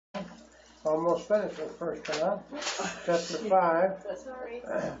Almost finished with 1 John, chapter 5,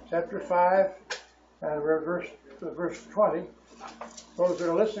 chapter 5, and we're verse 20. Those that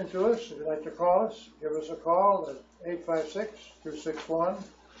are listening to us, if you'd like to call us, give us a call at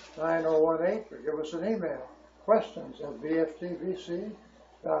 856-261-9018, or give us an email,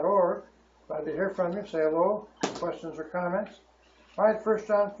 questions@bftbc.org. Glad to hear from you. Say hello, questions or comments. All right, 1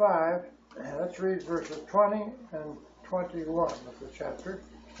 John 5, let's read verses 20 and 21 of the chapter,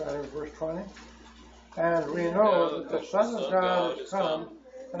 starting with verse 20. And we know that the Son of God has come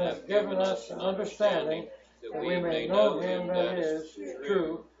and hath given us an understanding that we may know him that is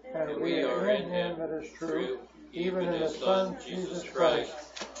true, and we are in him that is true, even in the Son Jesus Christ.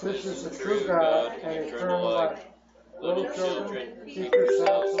 This is the true God and eternal life. Little children, keep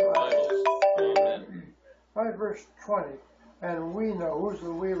yourselves from idols. Amen. All right, verse 20. And we know. Who's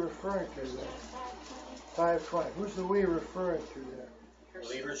the we referring to there? 5:20. Who's the we referring to there?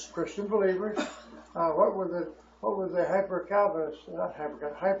 Believers. Christian believers. What were the hyper-Calvinists, not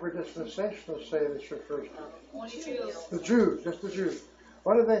hyper-dispensationalists say this refers to? The Jews, just the Jews.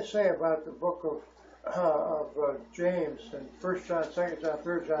 What do they say about the book of James and 1 John, 2 John,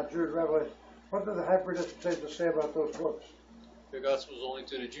 3 John, Jude, Revelation? What do the hyper-dispensationalists say about those books? The gospel is only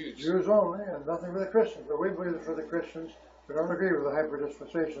to the Jews. Jews only, and nothing for the Christians. But we believe it for the Christians. We don't agree with the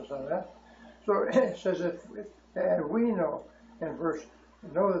hyper-dispensationalists on that. So it says, and we know, in verse,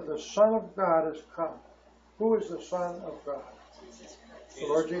 know that the Son of God has come. Who is the Son of God? The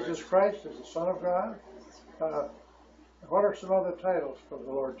Lord Jesus Christ is the Son of God. What are some other titles for the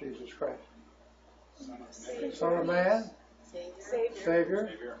Lord Jesus Christ? Son of Man, Savior,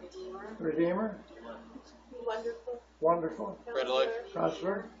 Redeemer, Wonderful, Bread of life,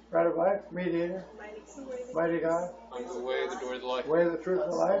 Counselor, Bread of Life, Mediator, Mighty God, the way, the door of the life, Way, the truth,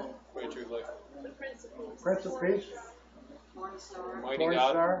 and the life, way, truth, life, Prince of Peace, mighty Morning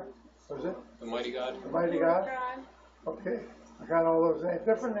God, Star, what is it? the mighty God, The Mighty God. Okay, I got all those names,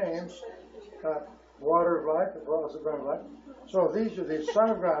 different names. Water of life as well as the bread of life. So these are the Son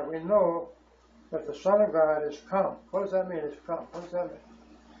of God. We know that the Son of God is come. What does that mean? He's come. What does that mean?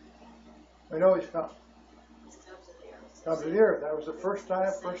 We know he's come. Come to the earth. That was the first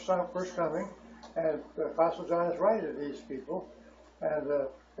coming. And the Apostle John is writing to these people, and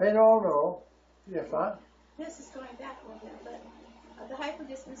they all know. Yes, not. This is going back a little bit, but the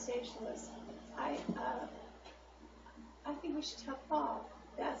hyper-dispensationalists, I think we should tell Paul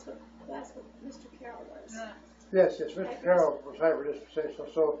that's what Mr. Carroll was. Yes, Mr. Carroll was hyper-dispensational.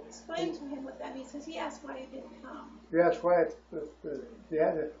 So explain to him what that means, because he asked why he didn't come. You asked why we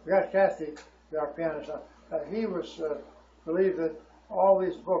got Kathy, our pianist. He was believed that all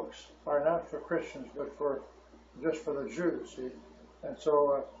these books are not for Christians, but just for the Jews. See, and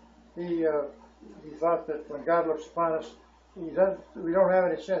so he thought that when God looks upon us, we don't have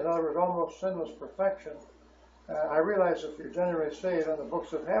any sin. In other words, almost sinless perfection. I realize if you're genuinely saved on the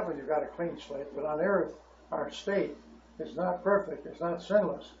books of heaven, you've got a clean slate, but on earth, our state is not perfect. It's not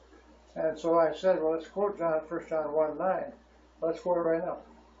sinless. And so I said, well, let's quote 1 John 1:9. Let's quote it right now.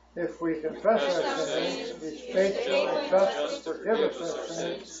 If we confess our sins, he's faithful and just to forgive us our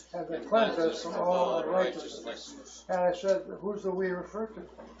sins and to cleanse us from all unrighteousness. And I said, who's the we refer to?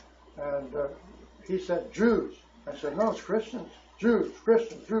 And he said, Jews. I said, no, it's Christians. Jews,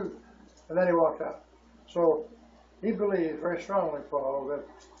 Christians, Jews. And then he walked out. So he believed very strongly, Paul, that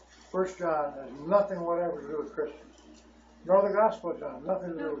 1 John has nothing whatever to do with Christians. Nor the Gospel of John,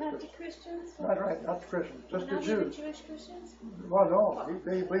 nothing to do with Not the Christians. Christians? Not right, not the Christians, just the Not Jews. the Jewish Christians? Well, no,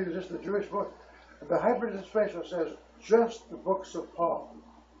 he believes it's just the Jewish book. The hyper-dispensational says just the books of Paul.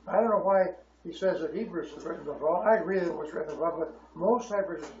 I don't know why he says that Hebrews is written by Paul. I agree that it was written by Paul, but most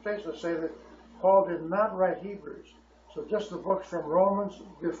hyper-dispensationalists say that Paul did not write Hebrews. So just the books from Romans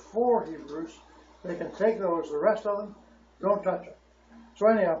before Hebrews, they can take those, the rest of them, don't touch them. So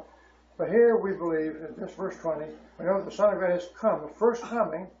anyhow, but here we believe, in this verse 20, we know that the Son of God has come, the first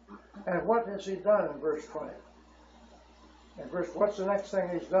coming, and what has he done in verse 20? What's the next thing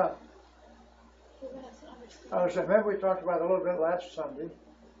he's done? Understand. Remember we talked about it a little bit last Sunday.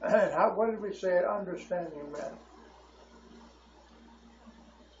 And what did we say understanding meant?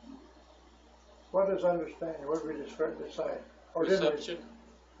 What is understanding? What did we decide? Or perception. Didn't we?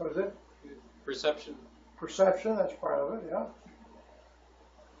 What is it? Perception. Perception, that's part of it, yeah.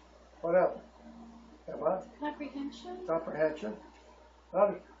 What else? Comprehension. Comprehension.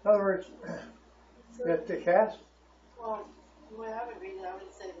 In other words, the cast. Well, the way I would read it, I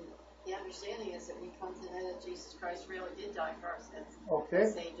would say that the understanding is that we come to know that Jesus Christ really did die for our sins.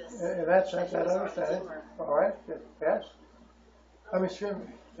 Okay. In that sense, that understanding. All right. Yes. I mean,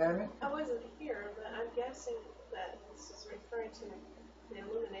 Tammy? I wasn't here, but I'm guessing that this is referring to The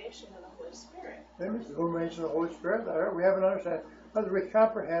illumination of the Holy Spirit. It's the illumination of the Holy Spirit. We have an understanding. As we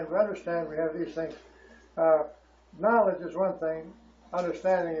comprehend, we understand, we have these things. Knowledge is one thing.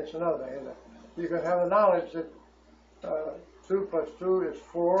 Understanding is another thing, isn't it? You can have the knowledge that 2 plus 2 is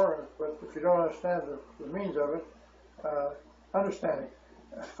 4, but if you don't understand the means of it, understanding.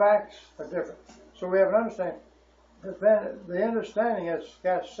 Facts are different. So we have an understanding. But then the understanding, as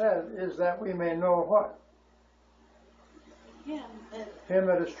Cass said, is that we may know what? Him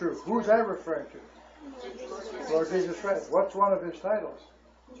that is true. Who's that referring to? Lord Jesus Christ. What's one of his titles?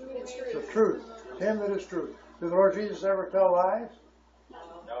 The truth. Him that is true. Did the Lord Jesus ever tell lies?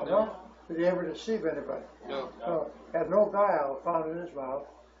 No. Did he ever deceive anybody? No. Had no guile found in his mouth.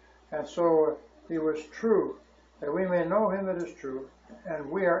 And so he was true, that we may know him that is true, and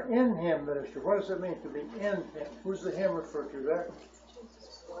we are in him that is true. What does it mean to be in him? Who's the him referred to there?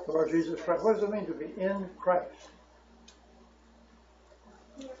 The Lord Jesus Christ. What does it mean to be in Christ?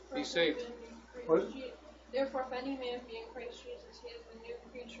 Be saved. Therefore, if any man be in Christ Jesus, he is a new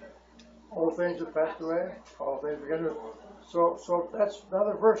creature. All things have passed away. All things begin to. So that's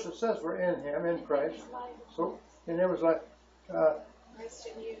another verse that says we're in him, in Christ. So, and it was like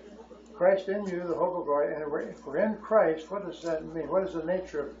Christ in you, the hope of glory. And if we're in Christ, what does that mean? What is the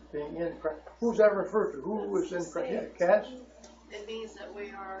nature of being in Christ? Who's that referred to? Who was in Christ? Yeah, Cass? It means that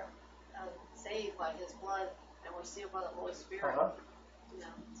we are saved by his blood and we're sealed by the Holy Spirit. You know,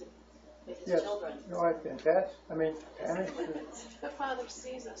 to be his children. Right, and Cass? I mean, Annie? The Father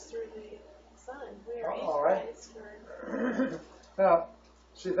sees us through the Son. We are in Christ. Now,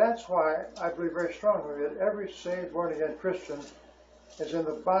 see, that's why I believe very strongly that every saved, born-again Christian is in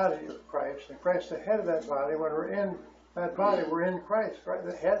the body of Christ, and Christ the head of that body. When we're in that body, we're in Christ. Right?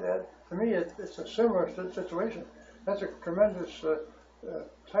 The head, to me, it's a similar situation. That's a tremendous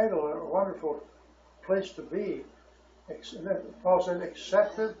title, a wonderful place to be. Paul said,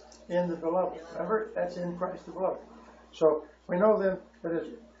 accepted in the beloved. Remember, that's in Christ the beloved. So we know then that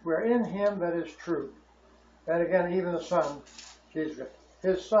we're in him that is true. And again, even the Son, Jesus,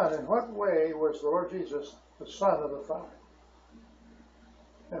 his Son. In what way was the Lord Jesus the Son of the Father?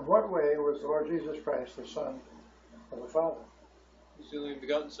 In what way was the Lord Jesus Christ the Son of the Father? He's the only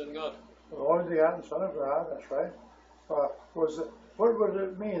begotten Son of God. The only begotten Son of God, that's right. What would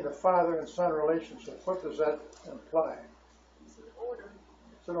it mean, the Father and Son relationship? What does that imply? It's an order.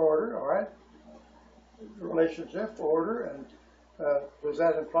 It's an order, all right. Relationship, order, and does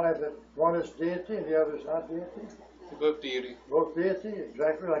that imply that one is deity and the other is not deity? Both deity. Both deity,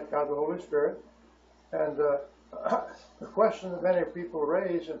 exactly like God the Holy Spirit. And the question that many people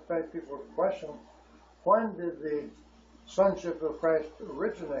raise, in fact, people question, when did the sonship of Christ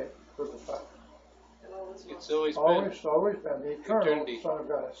originate with the Father? It's always been the eternal eternity. Son of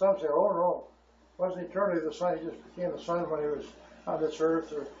God. Some say, oh no, it wasn't eternally the Son, he just became the Son when he was on this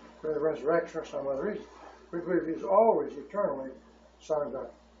earth or for the resurrection or some other reason. We believe he's always eternally Son of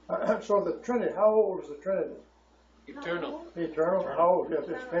God. So the Trinity, how old is the Trinity? Eternal. Eternal, how old? Yes,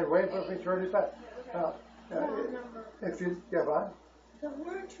 it's been way from eternity past. Now, if you give on. The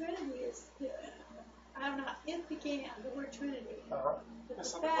word Trinity is, I don't know, it began, the word Trinity.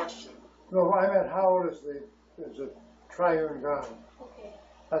 That's not the question. No, I meant how old is the triune God? Okay.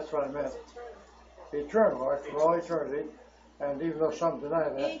 That's what I meant. Eternal, right, from all eternity. And even though some deny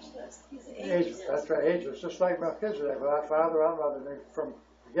that. Ageless. He's ageless. That's right, ageless. Just like Melchizedek, without father, without mother, from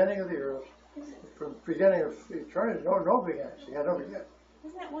beginning of the earth, from beginning of eternity, no beginnings. He had no beginning.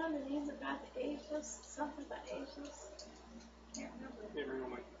 Isn't that one of the names about the ageless? Something about ageless? Can't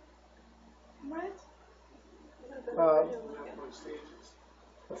remember. What?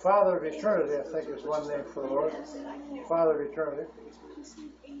 The Father of eternity, I think, is one name for the Lord. Father of eternity.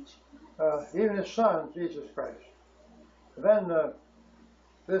 Even his Son, Jesus Christ. And then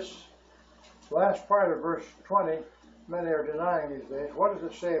this last part of verse 20, many are denying these days. What does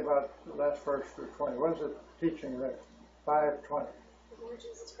it say about the last verse through 20? What is it teaching there? 5:20. The Lord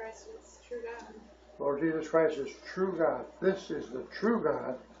Jesus Christ is true God. Lord Jesus Christ is true God. This is the true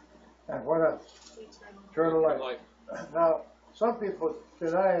God. And what else? Eternal life. Now, some people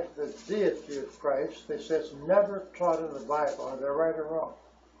deny the deity of Christ. They say it's never taught in the Bible. Are they right or wrong?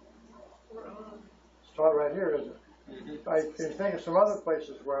 It's taught right here, isn't it? I can think of some other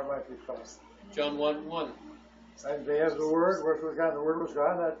places where it might be taught. John 1:1. And they have the Word, word was God, the Word was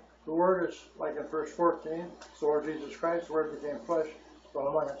God. That the Word is like in verse 14, it's the Lord Jesus Christ, the Word became flesh, dwelt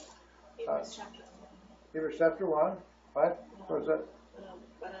among us. Hebrews chapter 1, right? What is that?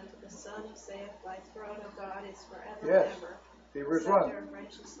 But unto the Son he saith, thy throne, O God, is forever Yes. and ever. Hebrews The 1. scepter of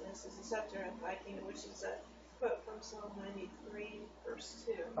righteousness is the scepter of thy kingdom, which is quote from Psalm 93, verse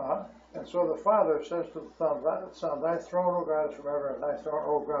 2. And so the Father says to the Son, thy throne, O God, is forever, and thy throne,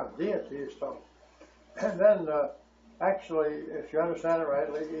 O God, deity is throne. And then, actually, if you understand it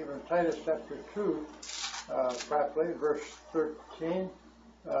rightly, even Titus chapter 2, practically, verse 13,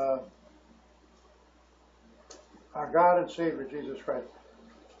 our God and Savior, Jesus Christ.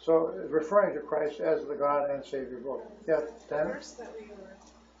 So, referring to Christ as the God and Savior both. Yeah, The verse that we were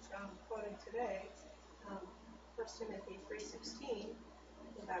quoting today, 1 Timothy 3:16,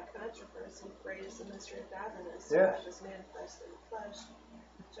 without controversy, great is the mystery of godliness. Yes. God was manifest in the flesh,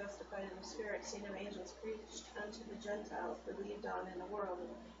 justified in the spirit, seen of angels, preached unto the Gentiles, believed on in the world, and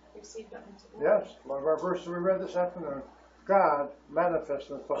received up into glory. Yes, one of our verses we read this afternoon. God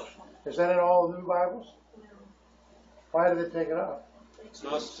manifest in the flesh. Is that in all the new Bibles? No. Why did they take it out?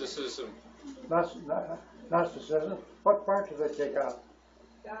 Gnosticism. Gnosticism. What part did they take out?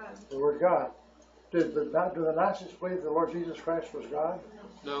 God. The word God. Do the Gnostics believe the Lord Jesus Christ was God?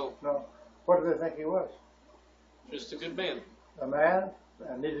 No. No. What do they think he was? Just a good man. A man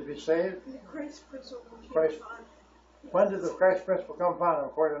and needed to be saved? The Christ principle came Christ. upon. When did the Christ principle come upon him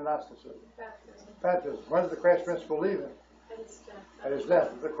according to Gnosticism? Baptism. Baptism. When did the Christ principle leave him? At his death. At his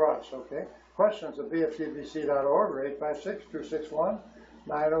death at the cross, okay. Questions at BFTBC.org or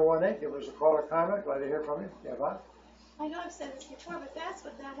 856-261-9018. Give us a call or comment. Glad to hear from you. Yeah, Bob? I know I've said this before, but that's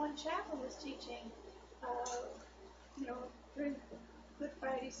what that one chapel was teaching. During Good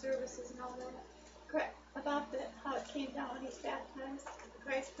Friday services and all that. Correct. About how it came down when he's baptized, the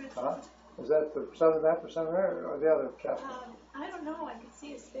Christ principle. Is that the Southern Baptist Seminary or the other chapel? I don't know. I can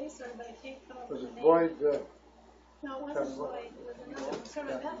see his face on it, but I can't come up Was with it the name. Boyd? No, it wasn't Boyd. It was another sort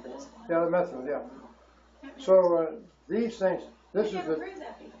of Methodist one. Yeah, the Methodist, yeah. Can't remember. So these things, this I is never the, heard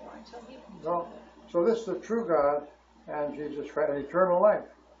that before until he. no. So this is the true God and Jesus Christ, and eternal life.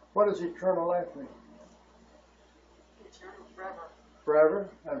 What does eternal life mean? Eternal, forever. Forever?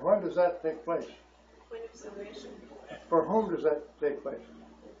 And when does that take place? Point of salvation. For whom does that take place?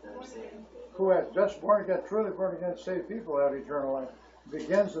 Who has just born again, truly born again, saved people have eternal life. It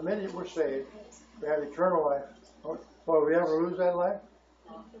begins the minute we're saved. We have eternal life. Will we ever lose that life?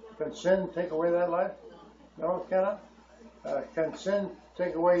 Can sin take away that life? No, it cannot. Can sin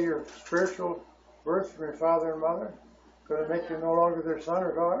take away your spiritual birth from your father and mother? Could it make you no longer their son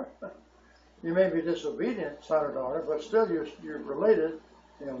or daughter? You may be disobedient, son or daughter, but still you're related,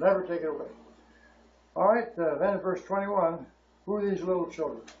 and you'll never take it away. All right, then in verse 21, who are these little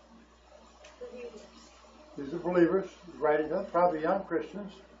children? These are believers, writing them, probably young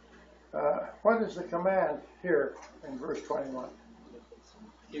Christians. What is the command here in verse 21?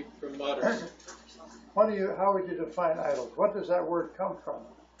 Keep from idols. How would you define idols? What does that word come from?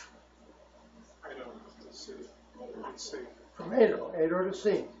 I don't see. Let's see. From Ado to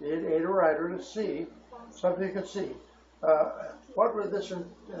see. Ado to see, something you can see. What would this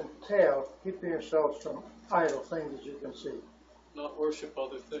entail, keeping yourselves from idle things that you can see? Not worship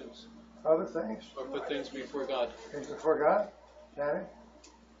other things. Other things? Or put things before God. Things before God? Danny?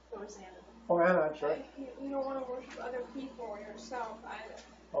 Hosanna. Oh, Anna, I'm sorry. You don't want to worship other people or yourself either.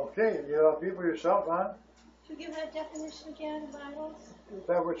 Okay, you love people yourself, huh? To give that definition again of idols,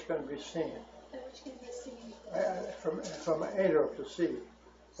 That which can be seen. that which can be seen. From Ado to see.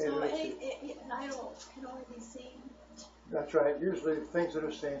 So Ado to see. an idol can only be seen. That's right, usually things that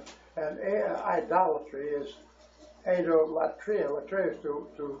are seen. And idolatry is idolatria. Latria is to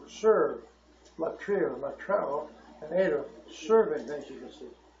serve. Latria, latreo, and ado, serving things you can see.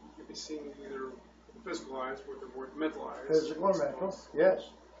 It can be seen either with the physical eyes or with the word mental eyes. Physical or mental, yes.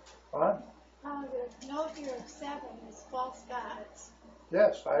 Huh? The note here of 7 is false gods.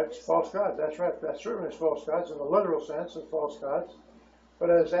 Yes, it's false gods. That's right. That certainly is false gods in the literal sense of false gods. But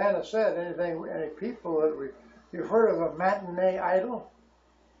as Anna said, any people that you've heard of a matinee idol?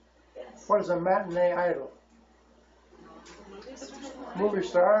 Yes. What is a matinee idol? Movie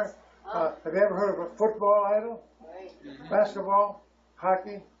star. Have you ever heard of a football idol? Right. Mm-hmm. Basketball,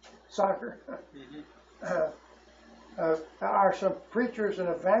 hockey, soccer. Mm-hmm. Are some preachers and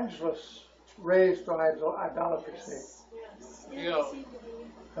evangelists raised to idolatry state? Yes. Yeah. Seem to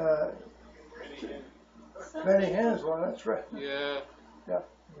be. Benny Hinn's one, that's right. Yeah. Yeah.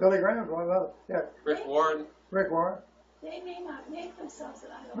 Billy Graham's one, another. Yeah. Rick Warren. Rick Warren. They may not make themselves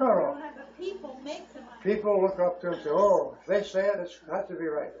an idol. No, They no. don't have, but people make them idols. People look up to him and say, oh, if they say it, it's got to be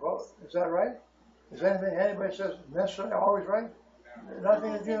right. Well, is that right? Is anything anybody says necessarily always right?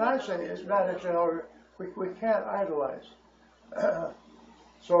 Nothing that you and I say is not necessarily always. We can't idolize.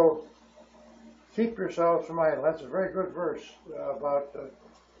 So keep yourselves from idol. That's a very good verse about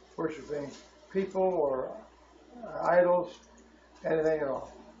worshiping people or idols, anything at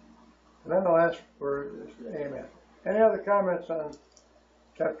all. And then the last word is amen. Any other comments on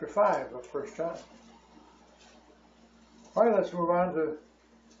chapter 5 of 1 John? All right, let's move on to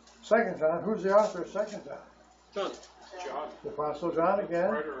 2 John. Who's the author of 2 John? John. John. The Apostle John The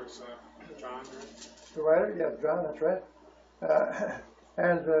again. writer is John, right? The writer, yeah, John, that's right.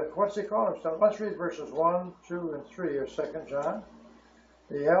 And what's he call himself? Let's read verses 1, 2, and 3 of 2 John.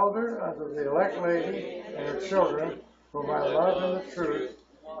 The elder unto the elect lady and her children, whom I love in the truth,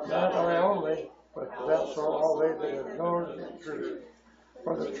 not I only, but that's all they that have known the truth.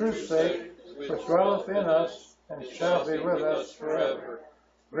 For the truth's sake, which dwelleth in us, and shall be with us forever.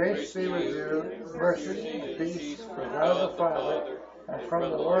 Grace be with you, mercy and peace from God the Father, and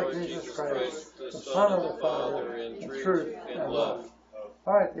from the Lord Jesus Christ, the Son of the Father, in truth and love.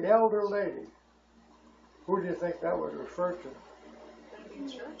 All right, the elder lady. Who do you think that would refer to?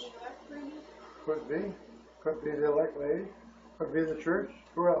 Church. Could be the elect lady, could be the church.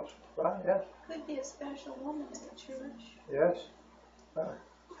 Who else? Yes? Could be a special woman in the church. Yes.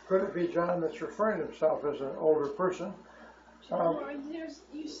 Could it be John that's referring to himself as an older person? Or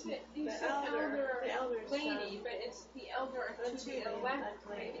you said elder's lady, John. but it's the elder to the elect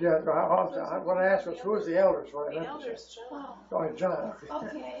lady. Yeah, what I asked was, who is the elder? So I The meant to elder's say. John. Oh, John.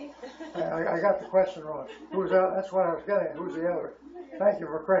 Okay. I got the question wrong. Who's out? That's what I was getting at. Who's the elder? Thank you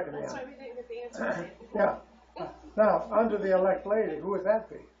for correcting me That's on why it. we didn't get the answer right. Yeah. Now, under the elect lady, who would that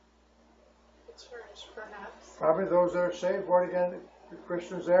be? The church, perhaps. Probably those that are saved, born again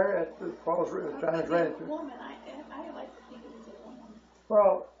Christians there at John is ready to. Woman, I like to think it was a woman.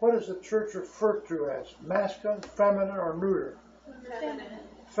 Well, what is the church referred to as? Masculine, feminine, or neuter? Feminine.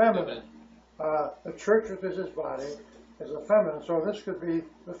 Feminine. The church, which is his body, is a feminine. So this could be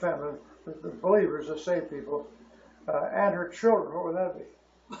the feminine, the believers, the saved people, and her children. What would that be?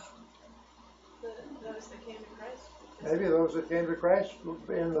 Those that came to Christ. Maybe those that came to Christ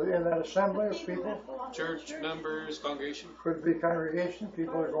in that assembly of People people. that belong to the Church members, congregation. Could be congregation,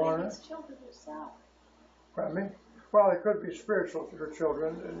 people are going in. His children herself. I mean, well, it could be spiritual to her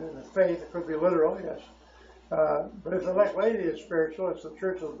children in the faith. It could be literal, yes. But if the elect lady is spiritual, it's the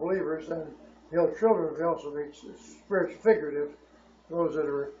church of the believers, then the other children would also be spiritual, figurative, those that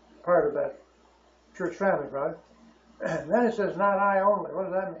are part of that church family, right? And then it says, not I only. What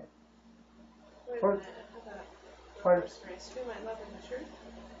does that mean? Wait What- a minute. How Pardon? about Grace? Whom I love in the truth?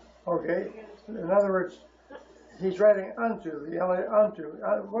 Okay. In other words, he's writing unto, the unto.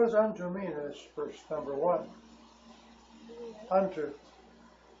 What does unto mean in this verse number 1? Unto.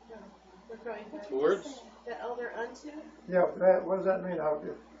 We're going back. Words. The elder unto? Yeah, what does that mean?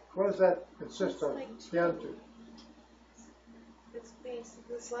 What does that consist of? The unto.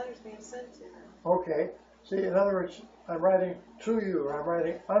 This letter's being sent to them. Okay. See, in other words, I'm writing to you, or I'm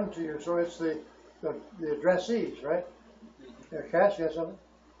writing unto you, so it's the addressees, right? Yeah, Cass, you have something?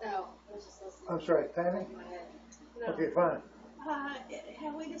 No, I was just listening. I'm sorry, Tammy? In my head. No. Okay, fine.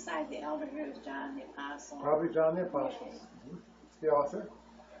 Have we decided the elder here is John the Apostle? Probably John the Apostle, Okay. the author.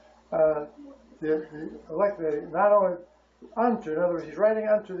 The elected, not only unto, in other words, he's writing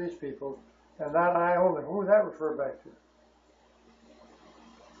unto these people, and not I only. Who would that refer back to?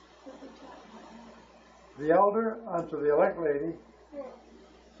 The elder unto the elect lady,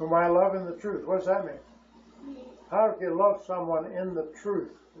 whom I love in the truth. What does that mean? How do you love someone in the truth?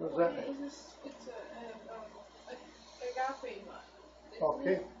 What does that mean? It's agape love.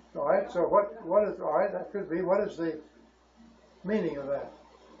 Okay. All right. So what is, all right, that could be, what is the meaning of that?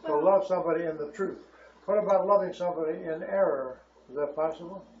 To love somebody in the truth. What about loving somebody in error? Is that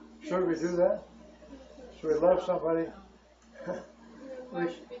possible? Should we do that? Should we love somebody?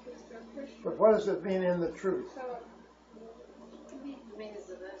 Because they're Christian. But what does it mean in the truth? So It means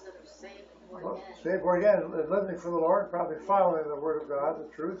that those that are saved and born Well, again. saved, born again, living for the Lord, probably following the Word of God, the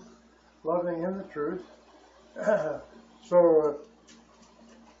truth, loving in the truth. So,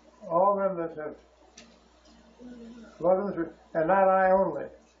 all of them that have loved in the truth, and not I only.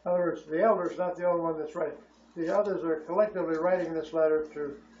 In other words, the elder is not the only one that's writing. The others are collectively writing this letter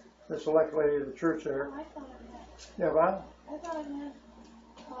to this elect lady of the church there. I thought it meant, Yeah, Von? I thought it meant,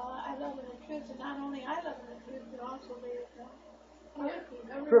 I love in the truth, and not only I love in the truth, but also they other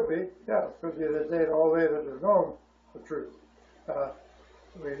people. Could be, yeah. Could be that all they that have known the truth.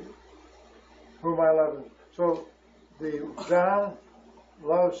 Whom I love. So, the John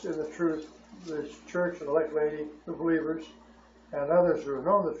loves in the truth this church, the elect lady, the believers, and others who have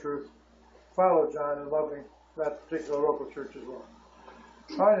known the truth follow John in loving that particular local church as well.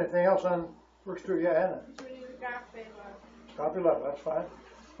 All right, anything else on verse 2? Yeah, Hannah. it's really agape love. Agape love, that's fine.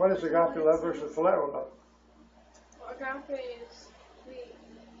 What is agape love versus phileo love? Well, agape is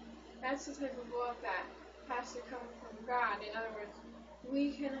that's the type of love that has to come from God. In other words,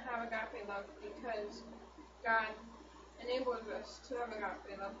 we can have agape love because God enables us to have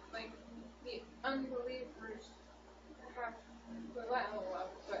agape love. Like the unbelievers have the little love,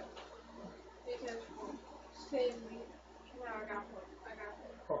 but because we're saved, we can have agape.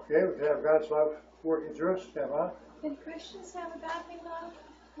 Okay, we have God's love working through us. Emma? Can Christians have agape love?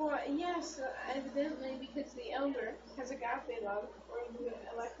 Well, yes, evidently because the elder has agape love for the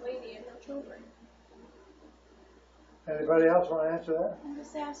elect lady and her children. Anybody else want to answer that? I'm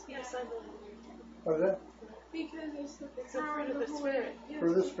just asking. Yes, I believe. What is that? Because it's the It's the power fruit of the Holy- Spirit. yes, For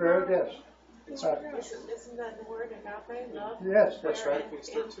the it's Spirit, power yes. of the Holy Ghost. Isn't that the word agape, love? Yes, That's right, Corinthians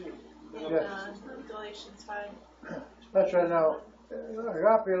 13. In Yes. Galatians 5. That's right. Now,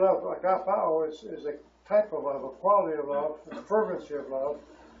 agape love, agapao, is a type of love, a quality of love, a fervency of love.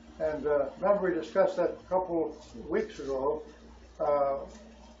 And remember we discussed that a couple of weeks ago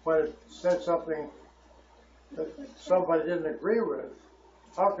when it said something that somebody didn't agree with.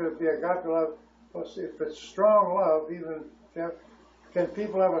 How could it be agape love? Well, see, if it's strong love, even can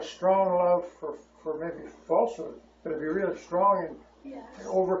people have a strong love for maybe falsehood? Could it be really strong and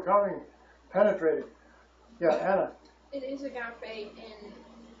overcoming, penetrating? Yeah, Anna. It is agape in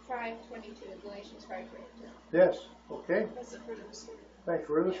 5:22, Galatians 5:22. Yes. Okay. That's the fruit of the Spirit. Thanks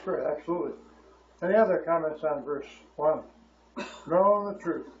for the Spirit. Absolutely. Any other comments on verse 1? Know the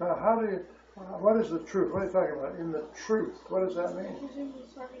truth. Now, what is the truth? What are you talking about? In the truth. What does that mean? Presumably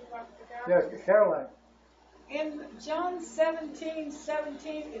talking about Yeah, Caroline. In John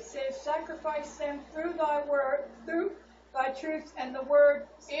 17:17, it says, "Sacrifice them through thy word, through thy truth, and the word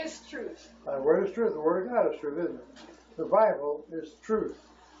is truth." The word is truth. The word of God is truth, isn't it? The Bible is truth.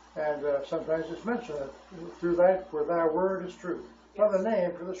 And sometimes it's mentioned that through that, for thy word is truth. Another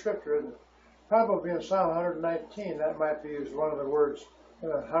name for the scripture, isn't it? Probably in Psalm 119, that might be used one of the words in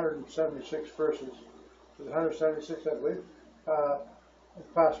 176 verses. 176, I believe.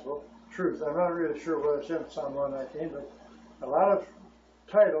 It's possible. Truth. I'm not really sure whether it's in Psalm 119, but a lot of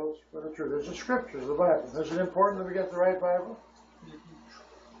titles for the truth. There's the scriptures, the Bible. Is it important that we get the right Bible?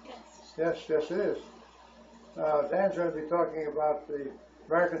 Yes, it is. Dan's going to be talking about the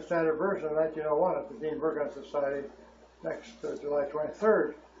American Standard Version of 1901 at the Dean Burgon Society next July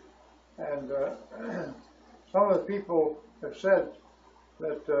 23rd. And some of the people have said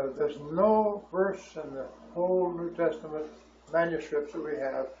that there's no verse in the whole New Testament manuscripts that we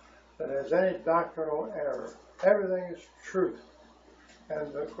have that has any doctrinal error. Everything is truth.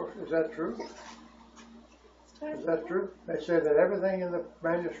 And of course, is that true? Is that true? They say that everything in the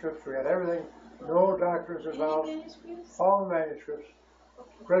manuscripts, we got everything, no doctrines involved, all the manuscripts,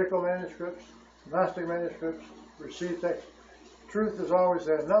 critical manuscripts, Gnostic manuscripts, received text. Truth is always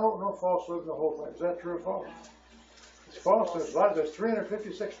there. No falsehood in the whole thing. Is that true or false? It's false. There's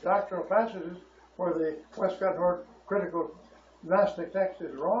 356 doctrinal passages where the Westcott Hort critical Gnostic text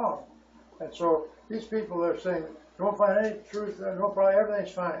is wrong. And so these people are saying, don't find any truth, no problem,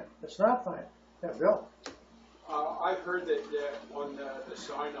 everything's fine. It's not fine. Yeah, Bill? I've heard that on the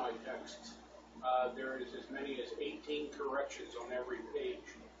Sinai text, there is as many as 18 corrections on every page.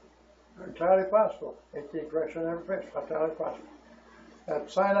 Entirely possible. 18 corrections on every page. Entirely possible. That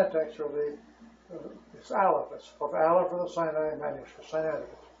Sinai text will be, it's Aleph. It's Aleph for the Sinai manuscript,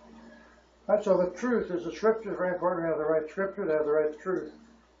 Sinaiticus. And so the truth is the scripture is very important. We have the right scripture to have the right truth.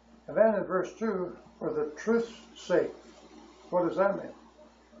 And then in verse 2, for the truth's sake. What does that mean?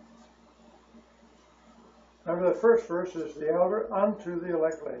 Remember the first verse is the elder unto the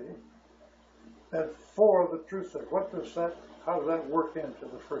elect lady. And for the truth's sake. What does that, how does that work into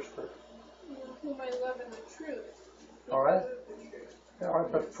the first verse? Whom I love in the truth. All right. Yeah, all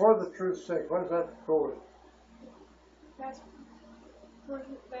right, but for the truth's sake, what does that go with? That's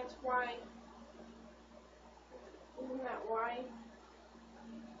why. Isn't that why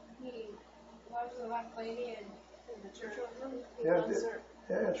he loves the elect lady and In the children. Yeah,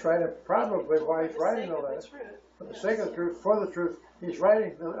 that's right. And probably why he's writing the letter. For the sake of the truth, for the truth, he's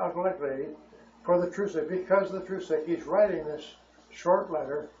writing the elect lady for the truth's sake. Because of the truth's sake, he's writing this short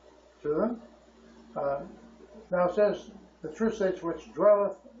letter to them. Now it says, the truth's sake which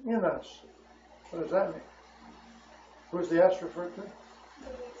dwelleth in us. What does that mean? Who's the S referred to?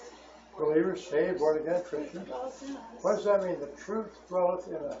 Believers, saved, born again, Christians. What does that mean? The truth dwelleth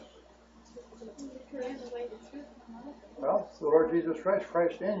in us. Well, the Lord Jesus Christ,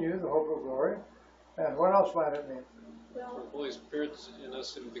 Christ in you, the hope of glory. And what else might it mean? The Holy Spirit's in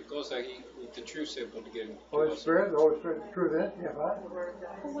us, and because the truth's able to get into Holy us. Spirit, the Holy Spirit, the truth in it. Yeah, right?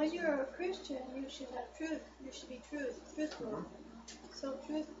 Well, when you're a Christian, you should have truth. You should be truthful. So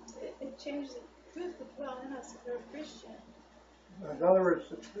truth, it changes the truth to dwell in us if we're a Christian. In other words,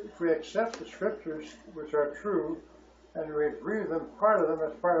 if we accept the scriptures, which are true, and we agree with them, part of them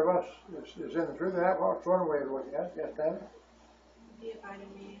as part of us is in the truth. And that's one way of looking at it. Yes, Dan? Be abiding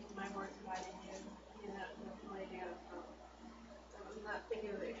in me, my words abide in you. You know, I'm not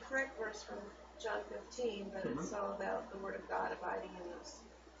thinking of the correct verse from John 15, but it's all about the Word of God abiding in us.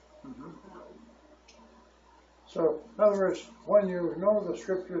 So, in other words, when you know the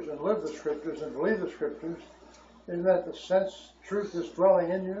Scriptures and live the Scriptures and believe the Scriptures, isn't that the sense truth is dwelling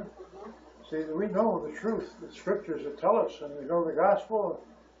in you? See, we know the truth, the Scriptures that tell us, and we know the Gospel,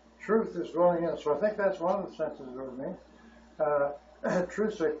 truth is dwelling in us. So I think that's one of the senses it would mean.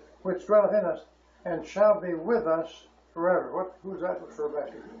 Truth, which dwelleth in us, and shall be with us forever. Who's that refer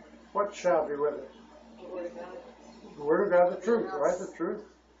back to? What shall be with us? The Word of God. The Word of God, the truth, right? The truth.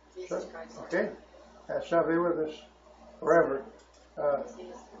 Jesus Christ. Okay. That shall be with us forever. The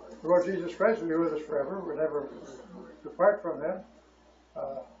Lord Jesus Christ will be with us forever. We'll never depart from Him.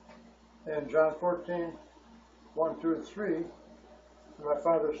 In John 14, 1, 2, and 3, in my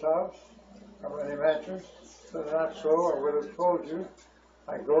Father's house are many mansions. If it is not so, I would have told you.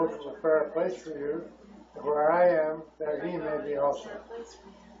 I go to prepare a place for you, and where I am, there ye may be also.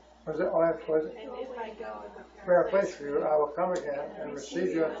 Was it? Oh, that's was it. And if I go and Prepare a place for you, I will come again and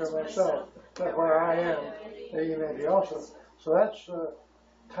receive you unto myself, that where I am, there ye may be also. So that's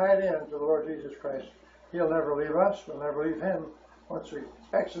tied in to the Lord Jesus Christ. He'll never leave us. We'll never leave Him. Once we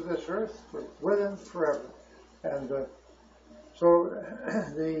exit this earth, we're with Him forever. And so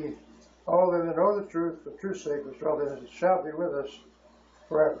all that know the truth, for truth's sake, which dwell in us, shall be with us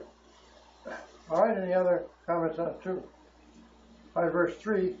forever. All right, any other comments on it too? All right, verse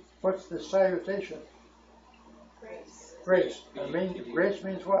 3, what's the salutation? grace. Grace. Grace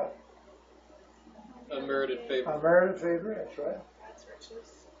means what? Unmerited favor. Unmerited favor, that's right. God's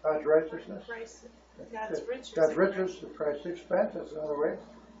riches. God's righteousness. Christ, God's riches. God's riches, Christ's expense, that's another way.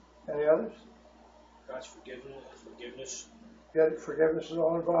 Any others? God's forgiveness. Forgiveness is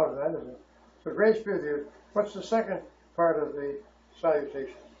all involved in that, isn't it? So grace be with you. What's the second part of the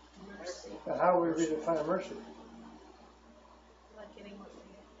salutation? Mercy. And how will we redefine mercy? Not getting what we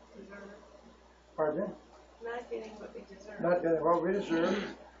deserve. Pardon me? Not getting what we deserve. Not getting what we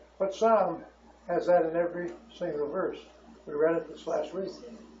deserve. But Psalm has that in every single verse. We read it this last week.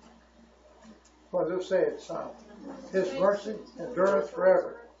 What does it say in Psalm? His mercy endureth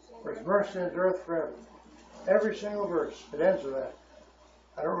forever. His mercy endureth forever. Every single verse, it ends with that.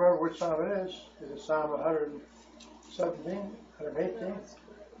 I don't remember which Psalm it is. Is it Psalm 117, 118?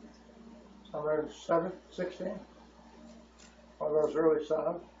 Psalm 116? One of those early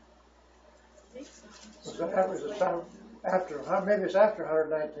Psalms. Was it Psalm after? Maybe it's after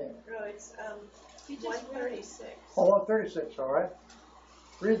 119. No, it's 136. Oh, 136, all right.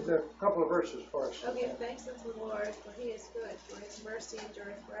 Read the couple of verses for us. Oh, give thanks unto the Lord, for He is good, for His mercy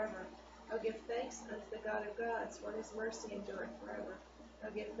endureth forever. Oh, give thanks unto the God of gods, for His mercy endureth forever.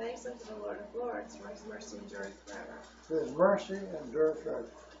 Oh, give thanks unto the Lord of lords, for His mercy endureth forever. His mercy endureth forever.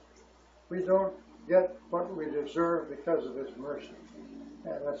 We don't get what we deserve because of His mercy.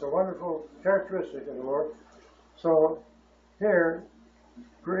 And that's a wonderful characteristic of the Lord. So here,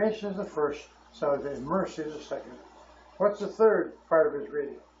 grace is the first, so mercy is the second. What's the third part of His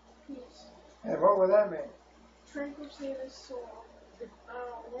greeting? Peace. And what would that mean? Tranquility of the soul,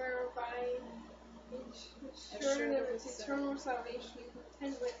 whereby each assured of its eternal salvation,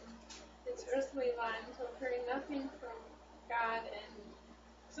 content with its earthly lives, will carry nothing from God and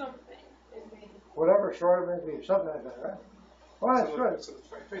something. Whatever short it may be, something like that, right? Well, that's good. It's on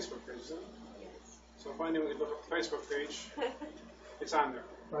the Facebook page, isn't it? Yes. So if I knew we could look up the Facebook page, it's on there.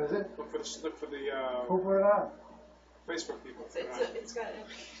 What is it? Look for the Who put it on? Facebook people. It's got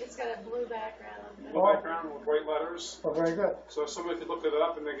a blue background. Blue background with white letters. Oh, very good. So if somebody could look it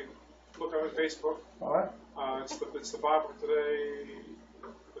up and they could look on Facebook. All right. It's the Bible today.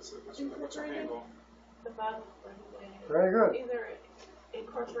 What's her handle? The Bible for the day. Very good. Either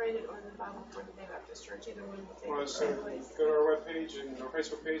incorporated or the Bible for the Day Baptist Church. Either one. Well, so go to our webpage and our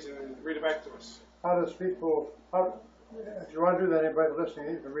Facebook page and read it back to us. How does people, if you want to do that, anybody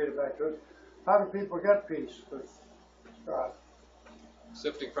listening, you can read it back to us. How do people get peace with God?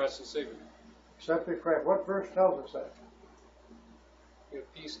 Accepting Christ as Savior. Accepting Christ. What verse tells us that? We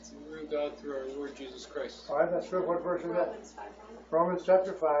have peace through God through our Lord Jesus Christ. All right, that's good. What verse is that? Romans 5. Romans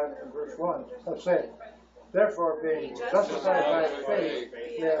chapter 5 and verse 1. Let's say it. Therefore, being justified by faith,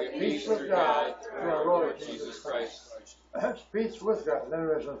 we have peace with God through our Lord Jesus Christ. That's peace with God. Then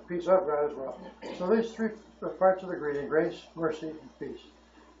there's a peace of God as well. So these three parts of the greeting: grace, mercy, and peace.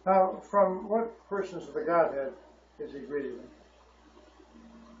 Now, from what persons of the Godhead is He greeting them?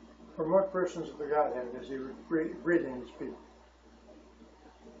 From what persons of the Godhead is He greeting His people?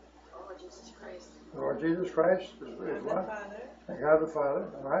 Lord Jesus Jesus Christ. The Lord Jesus Christ is God the what? Father. And God the Father,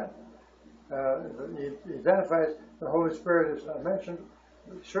 all right? He identifies the Holy Spirit is not mentioned,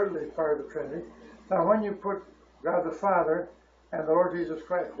 certainly part of the Trinity. Now, when you put God the Father and the Lord Jesus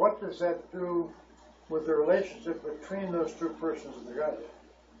Christ, what does that do with the relationship between those two persons of the Godhead?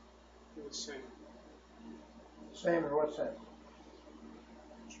 The same. Same in what sense?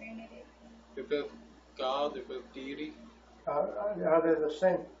 Trinity. They're both God, they're both deity. Are they the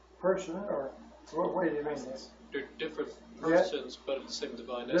same person, or what way do you mean this? They're different persons, but of the same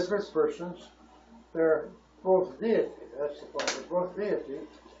divine essence. Different persons. They're both deity. That's the point. They're both deity,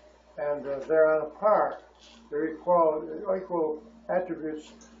 and they're on a par. They're equal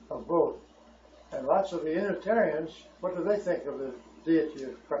attributes of both. And lots of the Unitarians, what do they think of the deity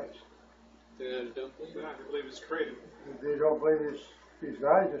of Christ? They don't believe it. I believe it's created. They don't believe he's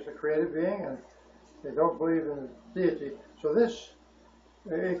God, he's just a created being, and they don't believe in deity. So this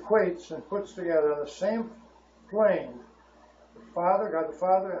equates and puts together on the same plane the Father, God the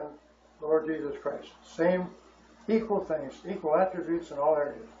Father, and the Lord Jesus Christ. Same equal things, equal attributes in all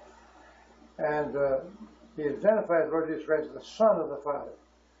areas. And he identifies the Lord Jesus Christ as the Son of the Father.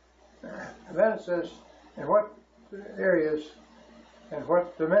 And then it says, in what areas and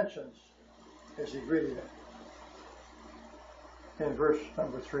what dimensions is he greeted in verse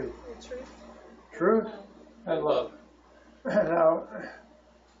number 3? Truth. Truth and love. Now,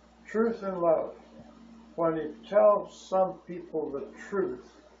 truth and love. When you tell some people the truth,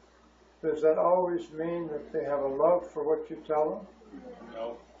 does that always mean that they have a love for what you tell them?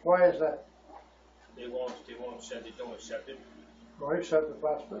 No, Why is that? they won't accept it, don't accept it. Don't accept the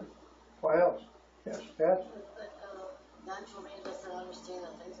possibility. Why else? Yes, yes. Natural man doesn't understand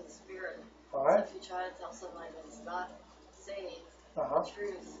the things of the Spirit. All right. So if you try to tell somebody that's not saved Uh-huh. the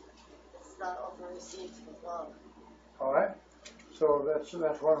truth, it's not often received with love. All right. So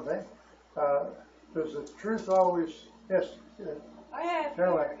that's one thing. Does the truth always? Yes. I have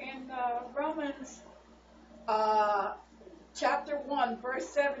Caroline. here in Romans chapter 1, verse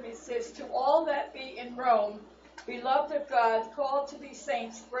 7, it says, "To all that be in Rome, beloved of God, called to be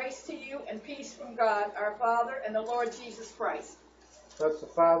saints, grace to you and peace from God, our Father, and the Lord Jesus Christ." That's the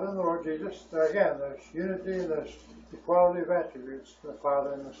Father and the Lord Jesus. There again, there's unity and there's equality of attributes, the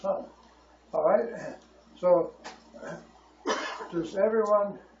Father and the Son. All right? So, does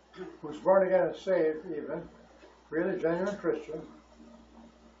everyone who's born again and saved, even, really genuine Christian,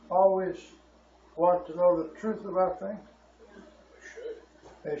 always want to know the truth about things?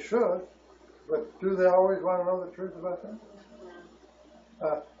 They should. But do they always want to know the truth about things?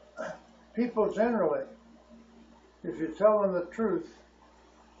 People generally, if you tell them the truth,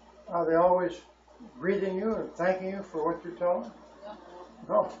 are they always greeting you and thanking you for what you tell them?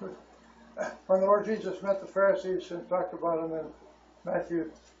 No. When the Lord Jesus met the Pharisees and talked about them in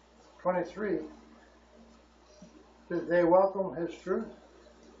Matthew 23, did they welcome his truth?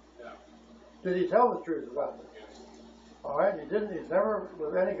 Yeah. Did he tell the truth about them? All right, he didn't. He's never,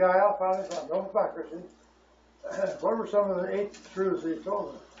 with any guile, found his no hypocrisy. What were some of the 8 truths he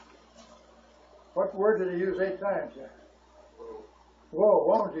told them? What word did he use 8 times there? Whoa,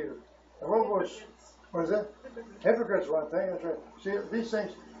 won't you? And what was it? Hypocrites, one thing. That's right. See, these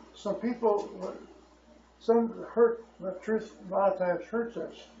things, some people, some hurt, the truth a lot of times hurts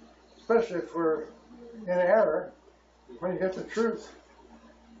us, especially if we're in error. When you get the truth,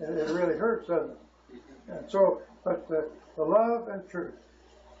 it really hurts, doesn't it? And so, but the love and truth.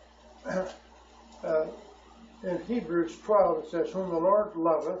 In Hebrews 12 it says, "Whom the Lord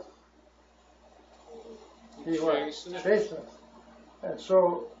loveth, he what? Chasteneth." And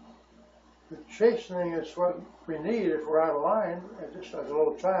so the chastening is what we need if we're out of line, just as a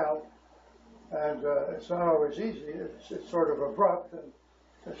little child. And it's not always easy. It's sort of abrupt and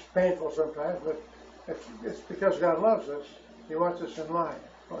it's painful sometimes, but it's because God loves us. He wants us in line.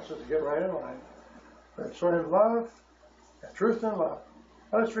 He wants us to get right in line. And so in love, truth and love.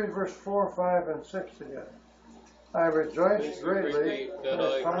 Let's read verse 4, 5, and 6 together. "I rejoice greatly that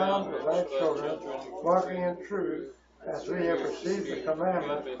I found thy children walking in truth, as we have received the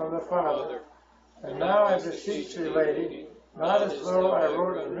commandment from the Father. And now I beseech thee, lady, not as though I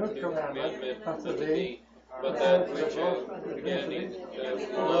wrote a new commandment unto thee, but that which is beginning, that we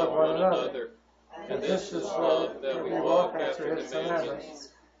love one another. And this is love, that we walk after his commandments.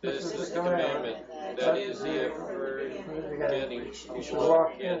 This is the commandment, that is ye have heard from the beginning. You should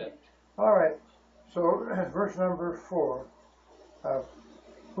walk in it." All right. So, verse number 4.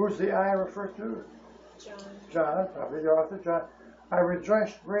 Who's the I refer to? John, probably the author, John. "I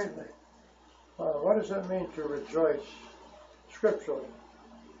rejoiced greatly." What does that mean to rejoice scripturally?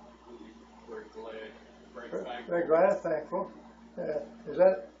 Very glad, very thankful. Very glad and thankful.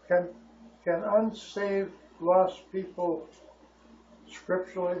 Can can unsaved, lost people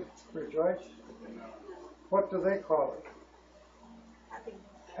scripturally rejoice? What do they call it?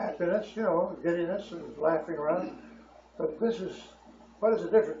 Happiness, you know, giddiness and laughing around. But what is the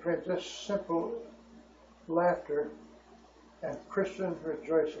difference between just simple laughter and Christian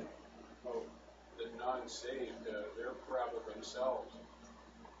rejoicing? Well, the non-saved, they're proud of themselves.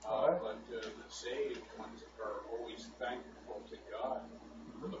 Right. But the saved ones are always thankful to God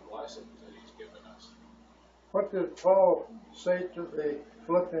for the blessings that He's given us. What did Paul say to the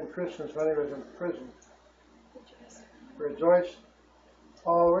Philippian Christians when he was in prison? Rejoice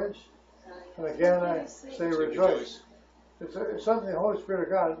always. And again I say rejoice. It's something the Holy Spirit of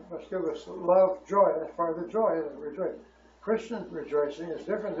God must give us love, joy. That's part of the joy, isn't it? Rejoice. Christian rejoicing is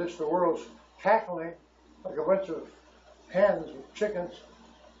different. It's the world's cackling like a bunch of hens with chickens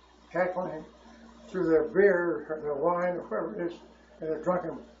cackling through their beer or their wine or whatever it is in their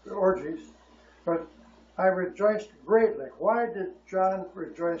drunken orgies. But I rejoiced greatly. Why did John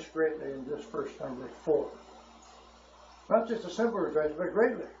rejoice greatly in this verse number 4? Not just a simple rejoicing, but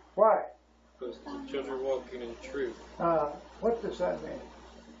greatly. Why? Because the children are walking in truth. What does that mean?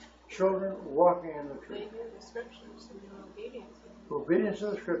 Children walking in the truth. They hear the scriptures and they're obedient. Obedience to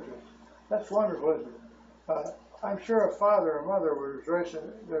the scriptures. That's wonderful, isn't it? I'm sure a father or mother would rejoice in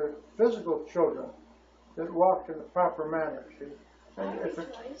their physical children that walked in the proper manner. See? I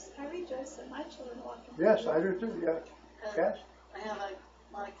rejoice that my children walk in Yes, I do too. Yeah. Yes? I have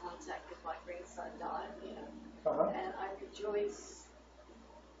a lot of contact with my grandson, Don, you know, Uh-huh. and I rejoice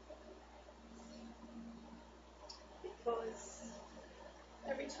because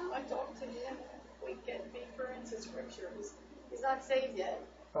every time I talk to him, we get deeper into Scripture. He's not saved yet,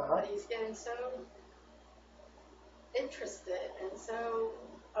 but he's getting so interested and so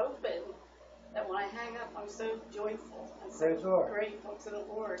open that when I hang up, I'm so joyful and so grateful to the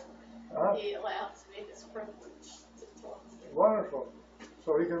Lord. He allows me this privilege to talk to him. Wonderful.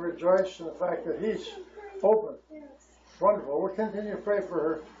 So we can rejoice in the fact that he's open. Yes. Wonderful. We'll continue to pray for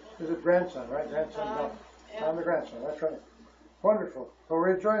her. Is it grandson, right? Grandson? No. Yeah. I'm the grandson. That's right. Wonderful. So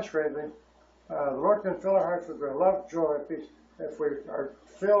rejoice greatly. The Lord can fill our hearts with their love, joy, peace, if we are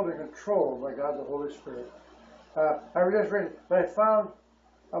filled and controlled by God the Holy Spirit. I rejoice greatly that I found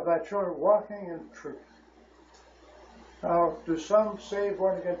of thy children walking in truth. Now, do some saved,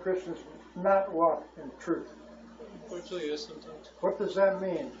 born-again Christians not walk in truth? Unfortunately, yes, sometimes. What does that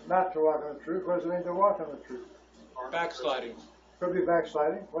mean, not to walk in the truth? What does it mean to walk in the truth? Backsliding. Could be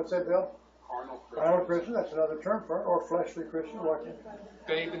backsliding. What's that, Bill? Carnal Carnal Christian, that's another term for it, or fleshly Christian, walking.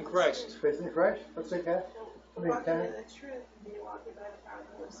 Faith in Christ. Faith in Christ. What's that, Kat? Walking in the truth and be walking by the power of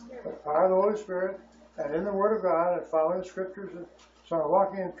the Holy Spirit. The power of the Holy Spirit, and in the Word of God, and following the Scriptures, and so I'm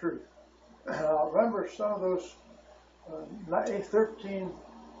walking in truth. Remember some of those 13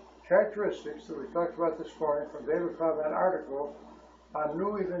 characteristics that we talked about this morning from David Cobb, an article on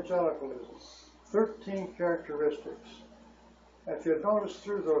New Evangelicalism. 13 characteristics. If you notice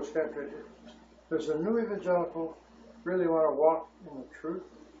through those characteristics, does the new evangelical really want to walk in the truth?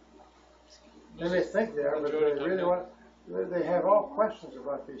 They may think they are, but they really want. They have all questions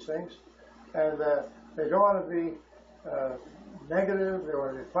about these things, and they don't want to be negative. They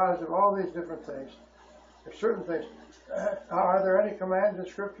want to be positive. All these different things. There's certain things. Are there any commands in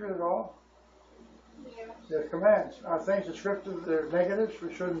Scripture at all? Yeah. There's commands. Are things in Scripture that are negatives?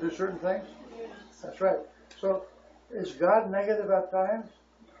 We shouldn't do certain things? Yes. That's right. So, is God negative at times?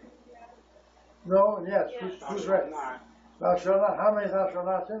 No and yes. Yes. Who's right? Thou shalt not. How many thou shalt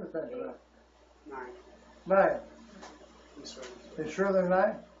nots in the Ten Commandments? 9. You sure there are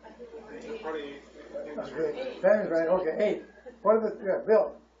 9? Okay. 10 is right. Okay, 8. What are the,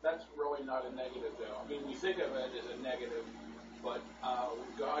 Bill? That's really not a negative, though. I mean, we think of it as a negative, but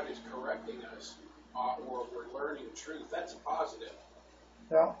when God is correcting us or we're learning truth, that's a positive.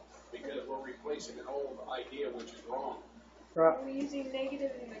 Yeah. Because we're replacing an old idea which is wrong. Right. Are we using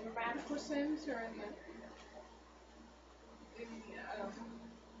negative in the grammatical sense or in the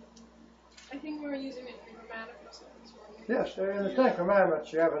I think we're using it in the grammatical sense. Yes, in the Ten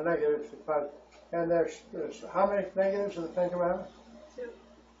Commandments you have a negative, and there's how many negatives in the Ten Commandments?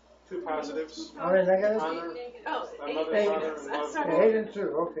 2 positives. How many negatives? Honor, Oh, mother, 8. father, and love. 8 and 2.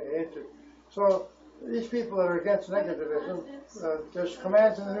 Okay, 8 and 2. So these people that are against negativism, there's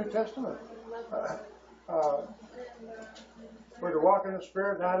commands in the New Testament. We're to walk in the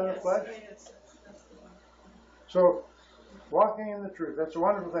Spirit, not in the flesh. So, walking in the truth, that's a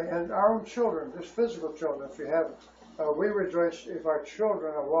wonderful thing. And our own children, just physical children, if you have, we rejoice if our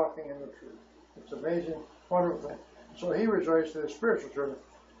children are walking in the truth. It's amazing, wonderful thing. So he rejoiced in his spiritual children,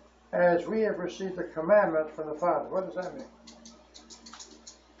 as we have received the commandment from the Father. What does that mean?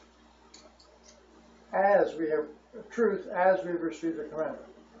 as we have truth, as we've received the commandment.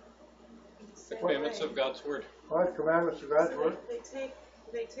 The commandments of God's word. What? Commandments of God's word?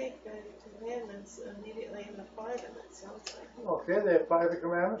 They take the commandments immediately and apply them, it sounds like. Okay, they apply the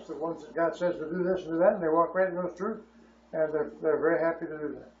commandments, the ones that God says to do this and do that, and they walk right in those truth, and they're very happy to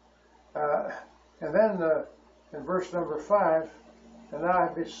do that. And then in verse number 5, and now I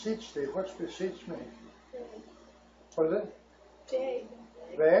beseech thee. What's beseech mean? What is it?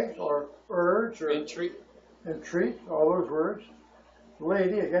 Beg. Beg or urge or Entreat. entreat, all those words.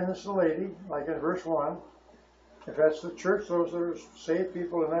 Lady, again this is a lady, like in verse 1. If that's the church, those are saved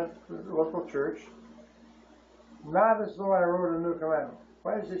people in that local church. Not as though I wrote a new commandment.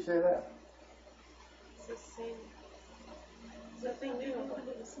 Why does he say that? It's the same. Nothing new.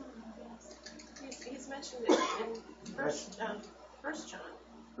 He's mentioned it in First John.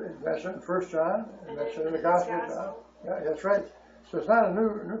 That's in 1 John, and that's in the Gospel of John. Yeah, that's right. So it's not a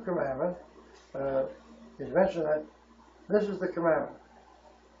new commandment. He's mentioned that this is the commandment.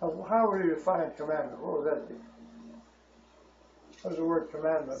 How would you define commandment? What would that be? What does the word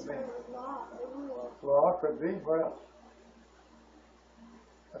commandment mean? Law, rule. Law could be. What else?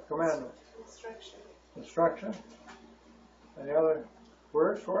 A commandment. Instruction. Instruction. Any other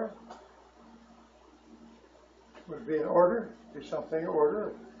words for it? Would be an order. Be something in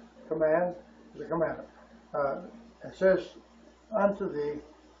order. Command is a commandment. It says, unto thee,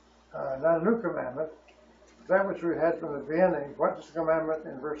 not a new commandment, that which we had from the beginning. What is the commandment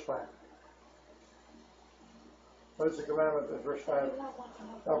in verse 5? What is the commandment in verse 5?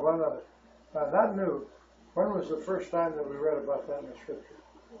 Of one another. Not new. When was the first time that we read about that in the Scripture?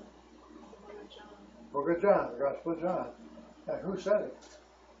 Book of John, the Gospel of John. And who said it?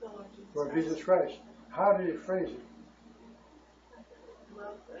 Lord Jesus Christ. How did he phrase it?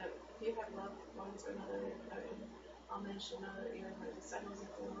 Love, if you have love one to another, I'll mention your disciples if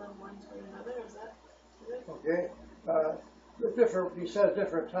you love one to another. Is that good? Okay. He said at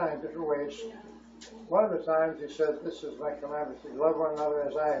different times, different ways. Yeah. One of the times he said, this is my commandment, you love one another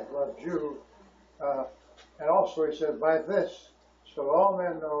as I have loved you. And also he said, by this, so all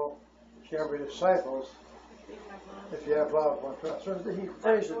men know that you are my disciples, if you have love one to another. So he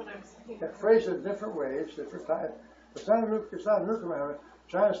phrased it in different ways, different times. It's not a new commandment.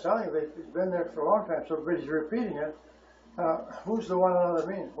 John is telling you that he's been there for a long time, but he's repeating it. Who's the one another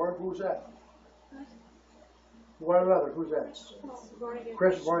mean? Who's that? One another, who's that?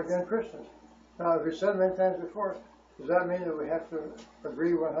 Born again Christians. Now, as we said many times before, does that mean that we have to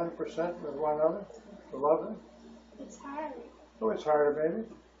agree 100% with one another to love them? It's hard. Oh, it's harder, maybe.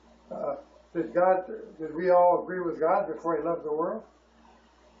 Did we all agree with God before he loved the world?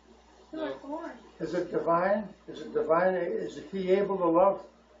 You were born. Is it divine? Is he able to love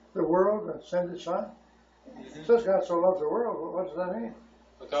the world and send his son? It says God so loved the world. What does that mean?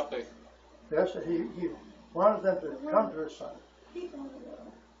 Agape. Yes, he wanted them to come to his son. People in the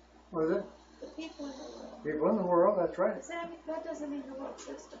world. Was it? The people in the world. People in the world, that's right. That doesn't mean the world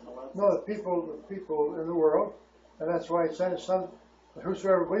system. No, the people in the world, and that's why he sent his son.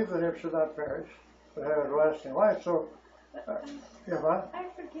 Whosoever believes in him should not perish, but have everlasting life. So, I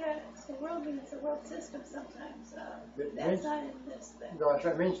forget. The world means the world system sometimes. That's not in this thing. No,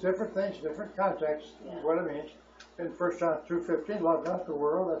 it means different things, different contexts. Yeah. What it means. In 1 John 2:15, love not the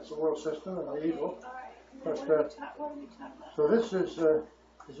world. That's the world system and the evil. All right. But, what are we talking about? So this is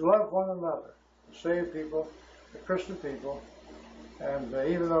love one another, the saved people, the Christian people, and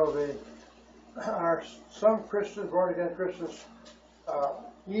even though there are some Christians, born again Christians,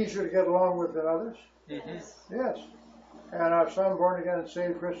 easier to get along with than others. Mm-hmm. Yes. And are some born again and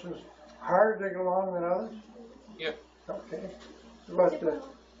saved Christians harder to get along than others? Yep. Okay. But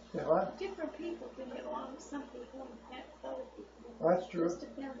different people can get along with some people and can't with other people. Well, that's true. It just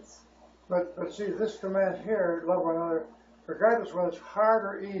depends. But see, this command here, love one another, regardless whether it's hard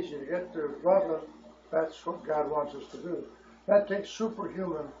or easy to get to love them, that's what God wants us to do. That takes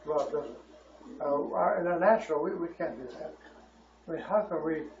superhuman love, doesn't it? In a natural, we can't do that. I mean, how can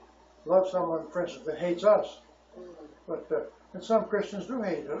we love someone, for instance, that hates us? But and some Christians do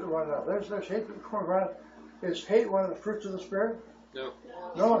hate one another. There's hatred going around. Is hate one of the fruits of the Spirit? No.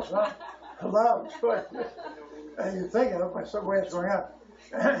 No, it's not. Love. And you think of it by some way it's going on.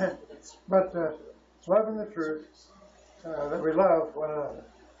 But love in the truth, that we love one another.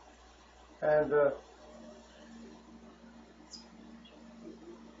 And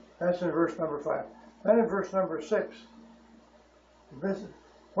that's in verse number 5. Then in verse number 6,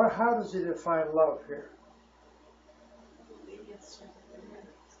 how does he define love here?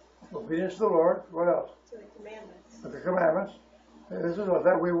 Obedience to the Lord. What else? To the commandments. To the commandments. This is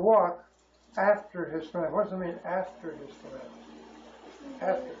that we walk after his commandments. What does it mean after his commandments?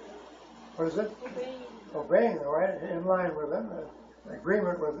 After. what is it? Obeying. Obeying them, right? In line with them, in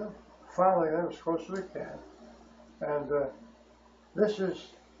agreement with them, following them as close as we can. And this is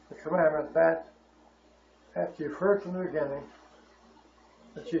the commandment that, after you've heard from the beginning,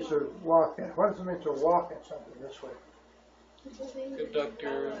 that you should walk in. What does it mean to walk in something this way? Conduct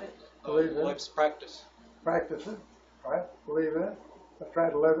your Believe in life's practice. Practice it, right? Believe in it,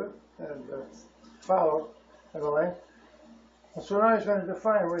 try to live it, and follow in the lane. And so now he's going to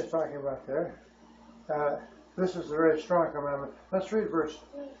define what he's talking about there. This is a very strong commandment. Let's read verse.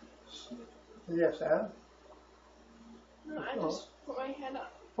 Yes, Anna? No, I just put my hand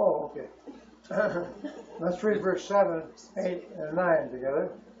up. Oh, okay. Let's read verse 7, 8, and 9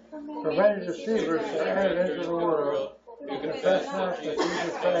 together. For many deceivers are entered into the world, who confess not that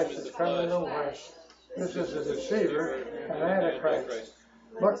Jesus Christ is come in the flesh. This is a deceiver and antichrist.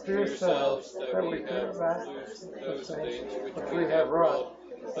 Look to yourselves that we do not those things which we have wrought,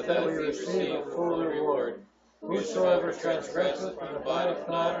 but that we receive a full reward. Whosoever transgresseth and abideth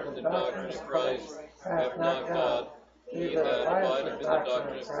not in the doctrine of Christ hath not God. He that abideth in the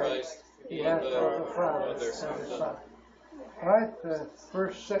doctrine of Christ, he hath both the Father and the Son. All right,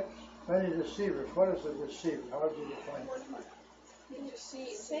 verse 6, many deceivers. What is a deceiver? How do you define it?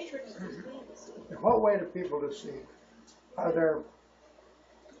 In what way do people deceive? Are there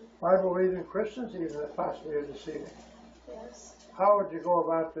Bible-believing Christians even that possibly are deceiving? Yes. How would you go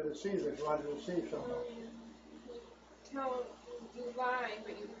about the deceivers if you want to deceive someone? Tell you lie,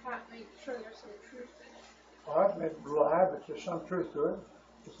 but you make sure there's some truth in it. Well, it may lie, but there's some truth to it.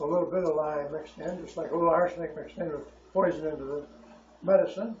 Just a little bit of lying mixed in, just like a little arsenic mixed in with poison into the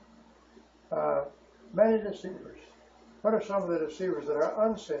medicine. Many deceivers. What are some of the deceivers that are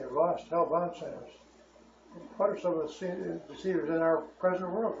unsaved, lost, hell-bound sinners? What are some of the deceivers in our present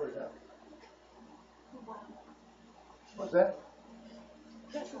world, for example? What's that?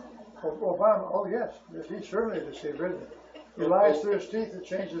 Obama. Oh, yes. He's certainly a deceiver, isn't he? He lies through his teeth and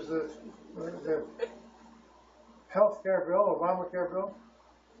changes the health care bill, Obamacare bill.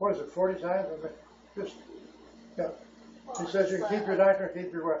 What is it, 40 times? I mean, just, yeah. He says you can keep your doctor,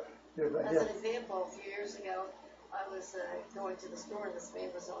 keep your wife. As an example, a few years ago, I was going to the store and this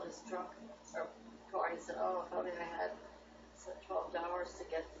man was on his truck or car. He said, "Oh, if only I had $12 to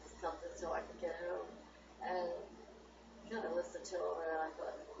get something so I could get home." And kind of listened to him, and I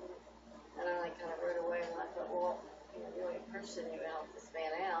thought, and then I kind of rode away, and I thought, well, you're a Christian, you help this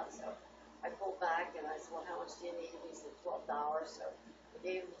man out. So I pulled back and I said, well, how much do you need? He said $12. So I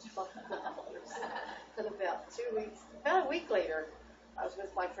gave him $12. And about a week later, I was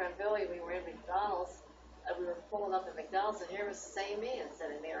with my friend Billy. We were in McDonald's, and we were pulling up at McDonald's, and here was the same man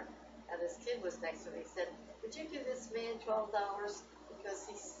sitting there. And this kid was next to me. He said, "Would you give this man $12 because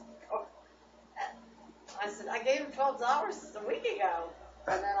he's?" Oh. I said, "I gave him $12 a week ago."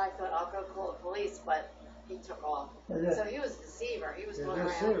 And then I thought, I'll go call the police, but he took off. So he was a deceiver. He was going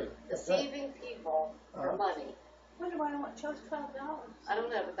around deceiving people for money. I wonder why I want $12. I don't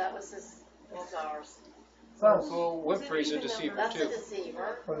know, but that was his $12. Oprah Winfrey's a deceiver, That's too. a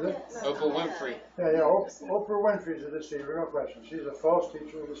deceiver. Oprah Winfrey. Yeah, Oprah Winfrey's a deceiver, no question. She's a false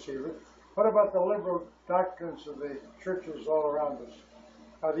teacher, a deceiver. What about the liberal doctrines of the churches all around us?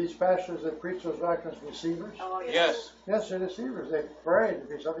 Are these pastors that preach those doctrines deceivers? Oh, Yes. Yes, they're deceivers. They pray to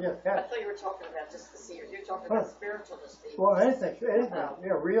be something. I thought you were talking about just deceivers. You're talking about spiritual deceivers. Well, anything.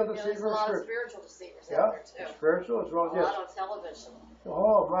 Yeah, real deceivers. There's a lot of spiritual deceivers out there, too. Spiritual as well, A yes. lot on television.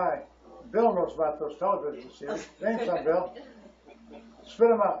 Oh, my. Bill knows about those television deceivers. Name some, Bill. Spit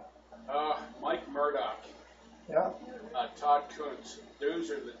them out. Mike Murdoch. Yeah. Todd Kuntz. Those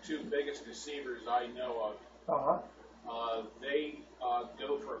are the two biggest deceivers I know of. Uh-huh. They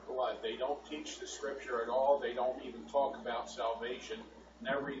go for blood. They don't teach the scripture at all. They don't even talk about salvation,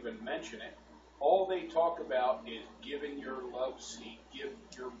 never even mention it. All they talk about is giving your love seed, give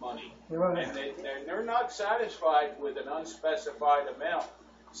your money. And they're not satisfied with an unspecified amount.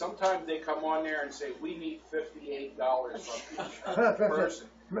 Sometimes they come on there and say, we need $58 from each person.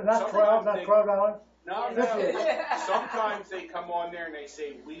 Not $12? No. Sometimes they come on there and they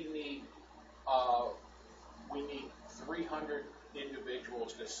say, we need 300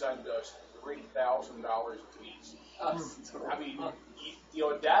 individuals to send us $3,000 apiece. I mean, the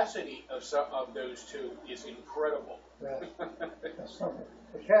audacity of those two is incredible. Yeah. That's something.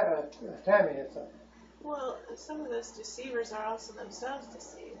 Tammy, it's a... Well, some of those deceivers are also themselves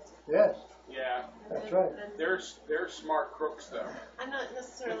deceived. Yes. Yeah. That's right. They're smart crooks, though. I'm not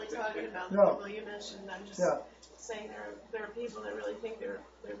necessarily talking about the people you mentioned. I'm just saying there are people that really think they're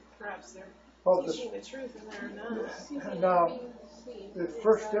teaching the truth, and they're not. Now, the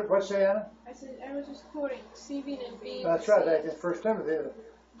first, what's that, Anna? I said, I was just quoting, deceiving and being That's right, that's in 1 Timothy.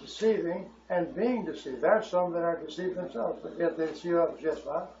 deceiving and being deceived. There are some that are deceived themselves, but yet they deceive others. Yes,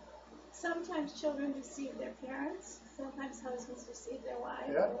 Bob? Sometimes children deceive their parents. Sometimes husbands deceive their wives.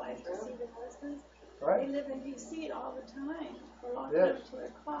 Yeah. Or wives deceive their husbands. Right? They live in deceit all the time for a long Yes. time until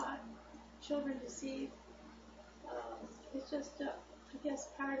they're caught. Children deceive. It's just, I guess,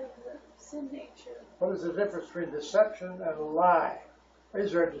 part of the sin nature. What is the difference between deception and lie?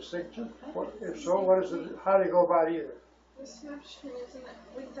 Is there a distinction? If so, what is it? How do you go about either? Deception, isn't it?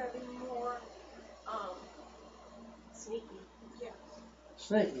 Wouldn't that be more, Sneaky. yeah.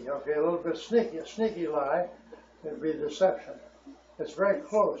 Sneaky, okay, a little bit sneaky. A sneaky lie would be deception. It's very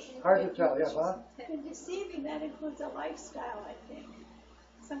close, hard to tell. Yes, huh? And deceiving, that includes a lifestyle, I think.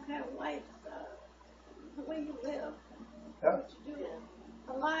 Some kind of life, the way you live, Yeah. what you do.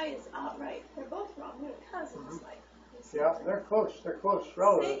 A lie is outright. They're both wrong. They're cousins, like. Yeah, they're close. They're close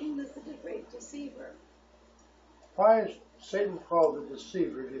relatives. Satan is the great deceiver. Why is Satan called the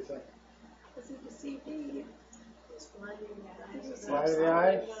deceiver, do you think? Because he deceived Eve. He's blinding the eyes. Blinding the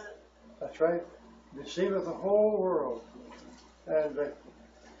eyes? That's right. Deceiveth the whole world. And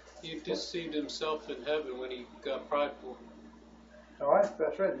He deceived himself in heaven when he got prideful. all right,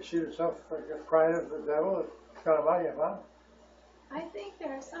 that's right. Deceived himself, pride of the devil. It's got him out of you, huh? I think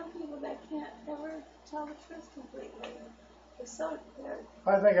there are some people that can't ever tell the truth completely.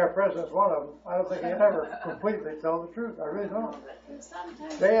 I think our president's one of them. I don't think he can ever completely tell the truth. I really don't. But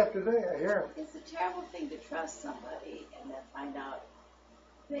sometimes Day after day, I hear him. it's a terrible thing to trust somebody and then find out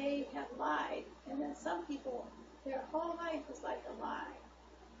they have lied. And then some people, their whole life is like a lie.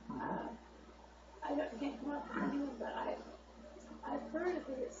 I can't come up with anyone, but I've heard of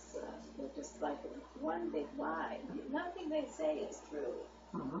this. They're just like one big lie. Nothing they say is true.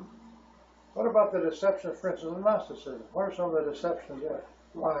 What about the deception, for instance, of Gnosticism? What are some of the deceptions there?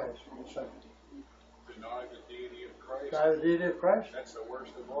 Lies, deception. Deny the deity of Christ. Deny the deity of Christ? That's the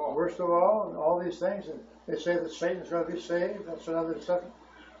worst of all. Worst of all, and all these things. And they say that Satan's going to be saved. That's another deception.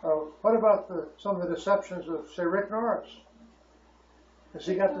 What about some of the deceptions of, say, Rick Norris? Has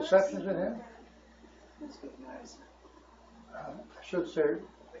he got deceptions in him? Who's Rick Norris? I should say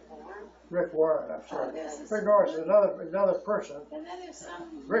Rick Warren. I'm sorry. Oh, Rick Norris is another person. And then there's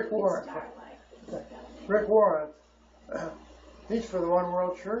some Rick Warren. star-like. Rick Warren. He's for the One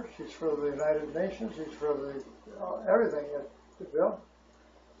World Church. He's for the United Nations. He's for the everything. Bill.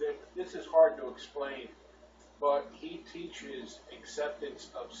 This is hard to explain, but he teaches acceptance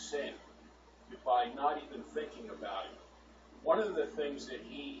of sin by not even thinking about it. One of the things that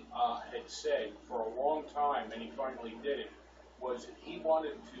he had said for a long time, and he finally did it, was that he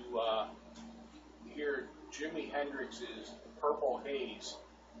wanted to hear Jimi Hendrix's Purple Haze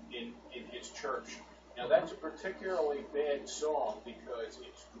in his church. Now that's a particularly bad song because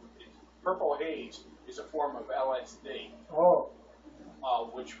it's Purple Haze is a form of LSD,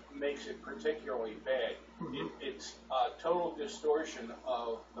 which makes it particularly bad. It's a total distortion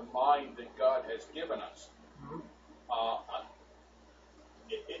of the mind that God has given us.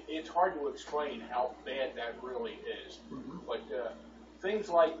 It's hard to explain how bad that really is. But things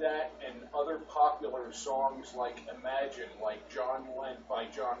like that and other popular songs like Imagine, like by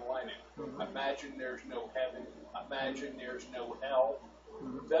John Lennon, Imagine There's No Heaven, Imagine There's No Hell,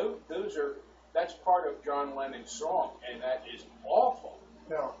 that's part of John Lennon's song, and that is awful.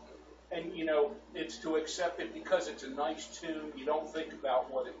 Yeah. And, it's to accept it because it's a nice tune. You don't think about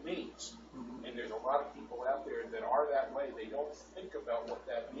what it means. And there's a lot of people out there that are that way. They don't think about what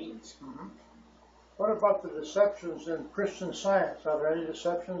that means. What about the deceptions in Christian Science? Are there any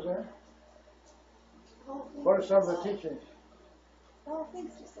deceptions there? What are some of the teachings? The whole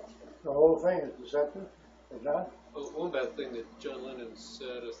thing's deceptive. The whole thing is deceptive, is that? Well, one bad thing that John Lennon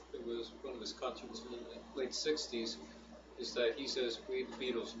said, it was one of his concerts in the late 60s, is that he says we the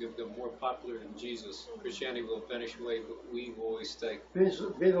Beatles will become more popular than Jesus. Christianity will vanish away, but we will always stay.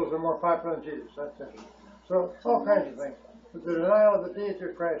 Beatles are more popular than Jesus. That's it. So all kinds of things. But the denial of the deity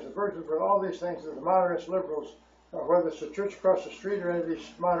of Christ, the virgin birth, all these things that the modernist liberals, whether it's the church across the street or any of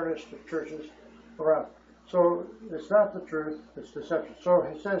these modernist churches around. So it's not the truth, it's deception. So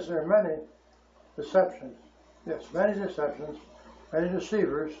he says there are many deceptions. Yes, many deceptions, many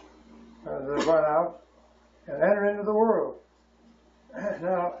deceivers that run out and enter into the world.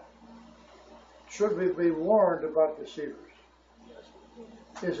 Now, should we be warned about deceivers?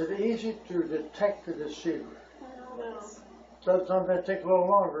 Is it easy to detect the deceiver? So sometimes it takes a little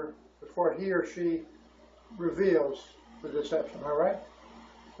longer before he or she reveals the deception, all right?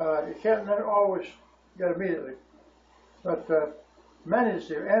 You can't always get immediately. But many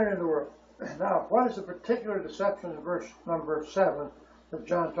deceivers enter into the world. Now, what is the particular deception in verse number 7 that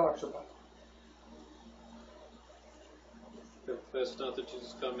John talks about? confess not that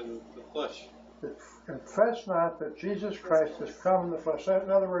Jesus come in the flesh. Confess not that Jesus Christ has come in the flesh.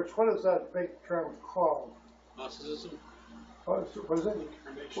 In other words, what is that big term called? Gnosticism? What is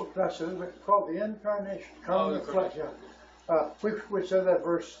it? That's it. It's called the incarnation. Come in the flesh. Yeah. We said that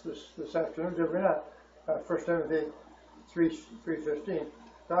verse this afternoon, did we not? 1 Timothy 3:15.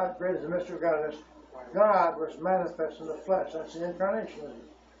 God, great is the mystery of godliness. God was manifest in the flesh. That's the incarnation.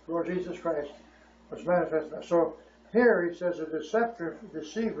 Lord Jesus Christ was manifest. So here he says a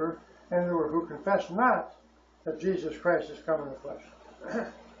deceiver, and who confess not that Jesus Christ has come in the flesh.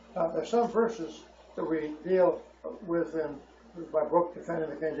 There's some verses that we deal with in my book, Defending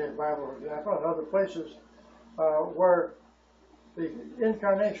the King James Bible, for example, and other places where the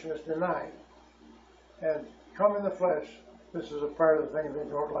incarnation is denied. And come in the flesh, this is a part of the thing they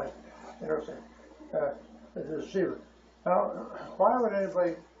don't like. You know what I'm saying? The deceiver. Now, why would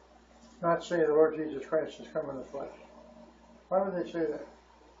anybody not say the Lord Jesus Christ has come in the flesh? Why would they say that?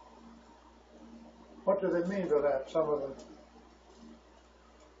 What do they mean by that, some of them?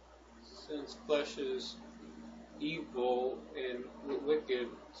 Since flesh is evil and wicked,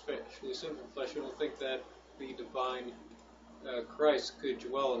 especially sinful flesh, I don't think that the divine Christ could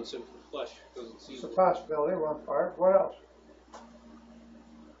dwell in sinful flesh because it's evil. It's a possibility, one part. What else?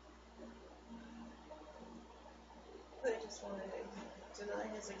 They just want to deny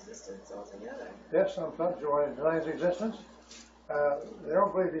his existence altogether. Yes, sometimes they want to deny his existence. They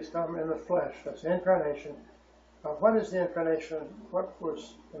don't believe he's come in the flesh. That's the incarnation. What is the incarnation? What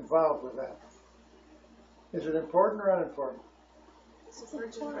was involved with that? Is it important or unimportant? It's a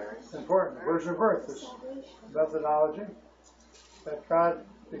virgin birth. Important. Virgin birth is methodology that God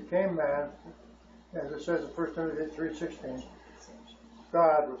became man, as it says in 1 Timothy 3:16.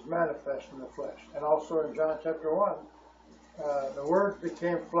 God was manifest in the flesh. And also in John chapter 1, the Word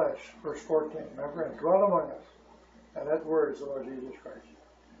became flesh, verse 14, remember, and dwelt among us. And that Word is the Lord Jesus Christ.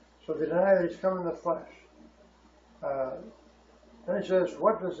 So they deny that he's come in the flesh. Then he says,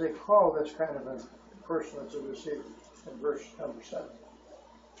 what does they call this kind of a person that's a deceiver? In verse number 7.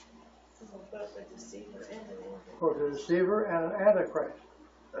 Both a deceiver and an antichrist. Both a deceiver and an antichrist.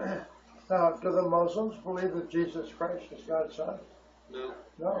 Now, do the Muslims believe that Jesus Christ is God's Son? No.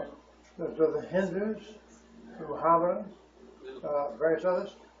 No. Do the Hindus, the Mohammedans, various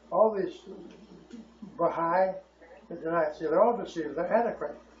others, all these Baha'i, they deny it. See, they're all deceivers. They're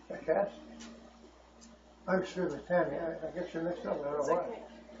antichrist. Cass? Excuse me, Tammy. I get you mixed up. I don't know why. Okay.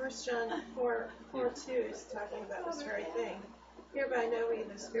 1 John 4:2 is talking about this very thing. Hereby know we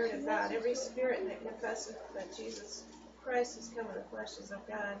the Spirit of God. Every spirit that confesseth that Jesus Christ has come in the flesh is of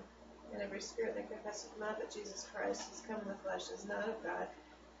God, and every spirit that confesseth not that Jesus Christ has come in the flesh is not of God.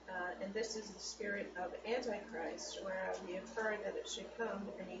 And this is the spirit of Antichrist, whereof we have heard that it should come,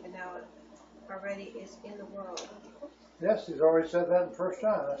 and even now it already is in the world. Yes, he's already said that in 1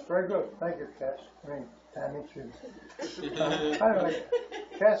 John. That's very good. Thank you, Cass. Tammy, excuse me. I don't know.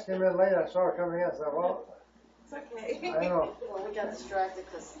 Cass came in late. I saw her coming in. I thought, well, it's okay. I know. Well, we got distracted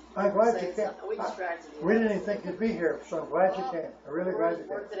because I'm glad you came. We distracted you. We didn't even think you'd be here, so I'm glad you came. I'm really glad you came.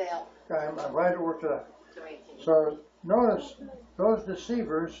 Worked it out. I'm glad you worked it out. So notice those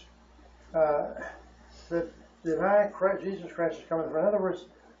deceivers that deny Christ, Jesus Christ is coming. In other words,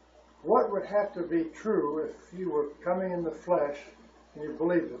 what would have to be true if you were coming in the flesh and you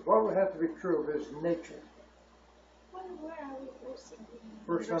believed it? What would have to be true of his nature? Where are we?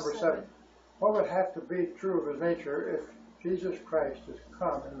 Verse number 7. What would have to be true of his nature if Jesus Christ has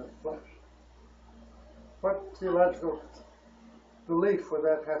come in the flesh? What theological belief would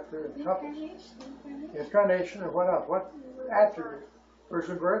that have to encompass? Incarnation, and what else? What attribute?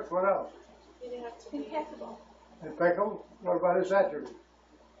 Virgin birth, what else? Impeccable. Impeccable? What about his attribute?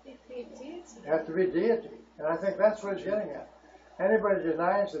 It has to be deity. And I think that's what he's getting at. Anybody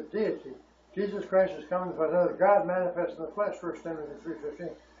denies the deity, Jesus Christ is coming for another God manifest in the flesh, 1 Timothy 3:15,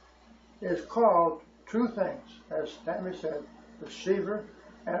 is called two things, as Tammy said, deceiver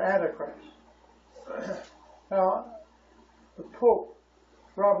and antichrist. Now, the Pope,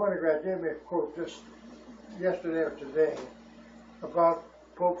 Rob Winograd, gave me a quote just yesterday or today about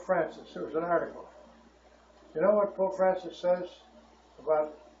Pope Francis. It was an article. You know what Pope Francis says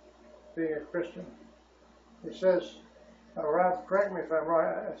about being a Christian? He says, Rob, correct me if I'm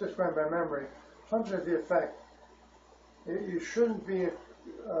wrong, it's just going by memory, something to the effect, you shouldn't be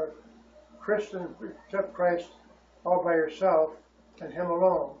a Christian, accept Christ all by yourself and him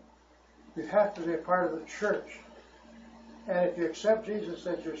alone. You have to be a part of the church. And if you accept Jesus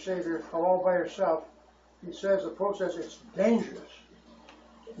as your Savior all by yourself, he says, the Pope says, it's dangerous.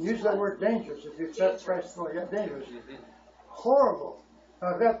 Use that word dangerous. If you accept Christ, yeah, dangerous. Horrible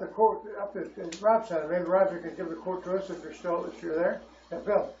I've got the quote up at Rob Center. Maybe Roger could give the quote to us if you're there. Yeah,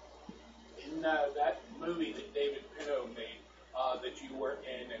 Bill. In that movie that David Pinto made, that you were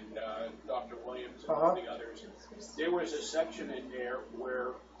in, and Dr. Williams and all the others, there was a section in there where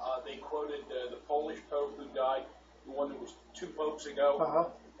they quoted the Polish Pope who died, the one that was 2 popes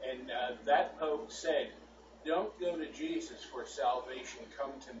ago, and that Pope said, "Don't go to Jesus for salvation,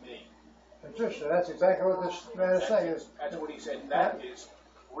 come to me." Interesting. That's exactly what this man is saying. That's what he said. That is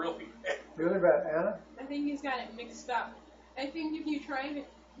really bad. Really bad. Anna? I think he's got it mixed up. I think if you try to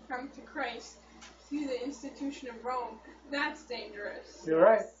come to Christ through the institution of Rome, that's dangerous. You're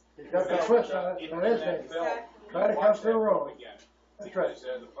right. He's got the twist on it. That is dangerous. Try to come through Rome. That's right.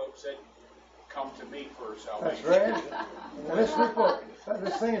 Because the Pope said, "Come to me for salvation." That's right. And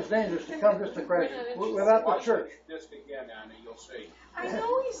this thing is dangerous to come just to Christ without the church. Just again, Anna, you'll see. I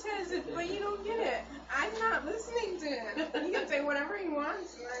know he says it, but you don't get it. I'm not listening to him. He can say whatever he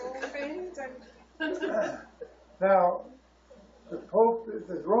wants, and I won't pay any attention. Now, the Pope,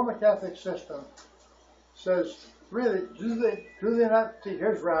 the Roman Catholic system says, really, do they not teach?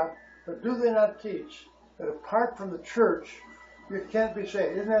 Here's Rob. But do they not teach that apart from the church, you can't be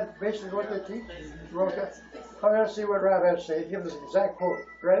saved? Isn't that basically what they teach? I'm going to see what Rob has to say. Give us an exact quote.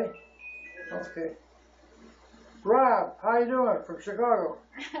 Ready? Okay. Rob, how you doing from Chicago?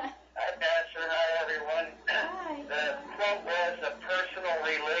 Hi, Pastor. Hi, everyone. Hi. The quote was, "A personal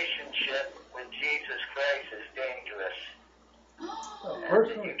relationship with Jesus Christ is dangerous."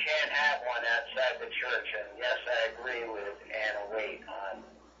 And you can't have one outside the church. And yes, I agree with Anna Waite on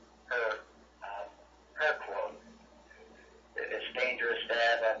her quote. It's dangerous to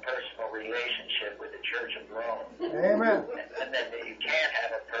have a personal relationship with the Church of Rome. Amen. And then you can't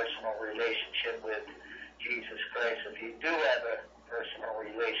have a personal relationship with Jesus Christ if you do have a personal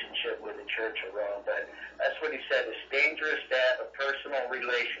relationship with the Church of Rome. But that's what he said. It's dangerous to have a personal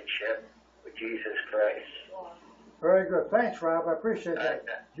relationship with Jesus Christ. Very good. Thanks, Rob. I appreciate that.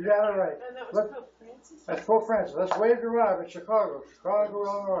 You got it right. And that was Pope Francis. That's Pope Francis. Let's wave to Rob in Chicago,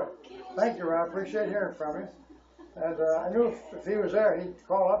 Illinois. Thank you, Rob. Appreciate hearing from you. And I knew if he was there, he'd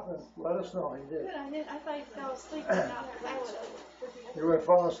call up and let us know. He did. Good. I thought you fell asleep or not, because I would have. You would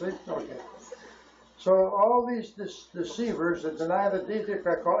fall asleep? Okay. So all these deceivers that deny the deity of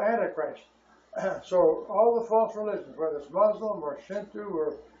Christ are called Antichrist. So all the false religions, whether it's Muslim or Shinto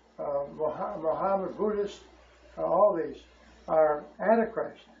or Mohammed, Buddhist, all these are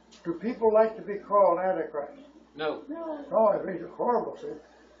Antichrist. Do people like to be called Antichrist? No. No, it makes it horrible, see.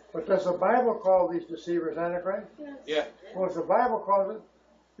 But does the Bible call these deceivers Antichrist? Yeah. Well, if the Bible calls it,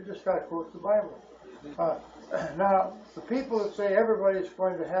 you just got to quote the Bible. Now, the people that say everybody's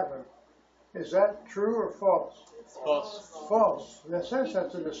going to heaven, is that true or false? False. False. In a sense,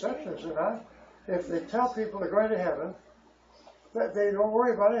 that's a deception, is it not? If they tell people they're going to heaven, that they don't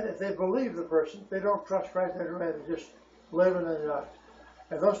worry about it. If they believe the person, they don't trust Christ, they just live in the life.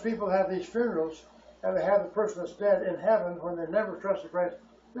 And those people have these funerals, and they have the person that's dead in heaven when they never trusted Christ.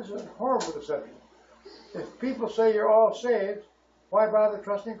 This is a horrible deception. If people say you're all saved, why bother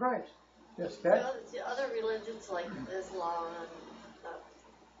trusting Christ? Yes, Kat? The other religions like Islam and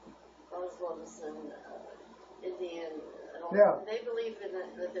Muslims and Indian and all, Yeah. they believe in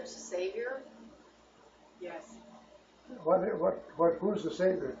that there's a Savior. Yes. Who's the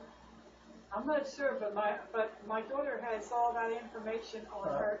Savior? I'm not sure, but my daughter has all that information on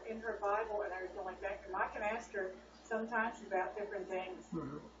her in her Bible and everything like that. And I can ask her sometimes about different things.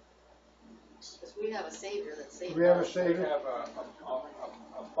 Mm-hmm. Because we have a Savior that saved us. We have a They Savior. have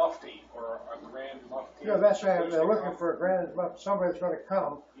a mufti or a grand mufti. Yeah, that's right. They're looking for a grand, somebody's going to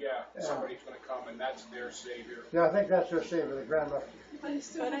come. Yeah, somebody's going to come, and that's their Savior. Yeah, I think that's their Savior, the grand mufti. But it's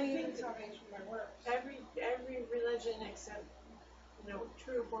still But I needing think salvation by works. every religion except,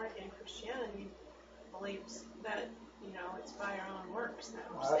 true born again Christianity believes that, it's by our own works that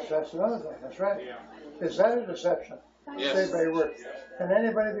we're saved. That's another thing. That's right. Yeah. Is that a deception? Yes. Saved by your works. Can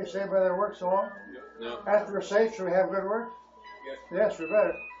anybody be saved by their works alone? No. After we're saved, should we have good works? Yes. Yes, we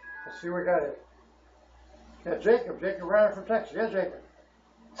better. Let's see what we got here. Yeah, Jacob Ryan from Texas. Yeah, Jacob.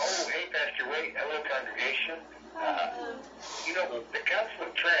 Oh, hey, Pastor Waite. Hello, congregation. The Council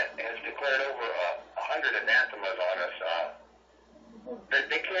of Trent has declared over 100 anathemas on us.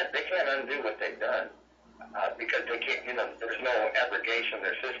 They can't undo what they've done because they can't. There's no abrogation in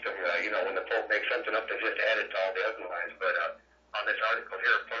their system. When the Pope makes something up, they just add it to all the other lines. But on this article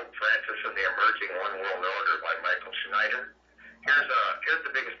here, Pope Francis and the Emerging One World Order by Michael Schneider. Here's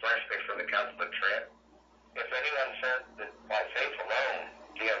the biggest blasphemy from the Council of Trent. If anyone says that by faith alone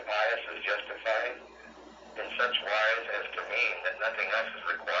the impious is justified, in such wise as to mean that nothing else is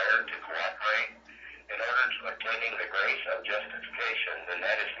required to cooperate in order to attaining the grace of justification, then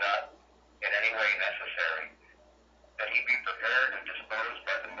that is not in any way necessary. That he be prepared and disposed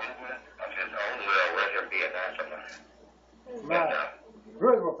by the movement of his own will, let him be anathema.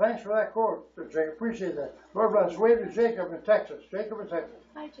 Good. Well, thanks for that quote, Jacob. Appreciate that. Lord bless. Waite to Jacob in Texas. Jacob in Texas.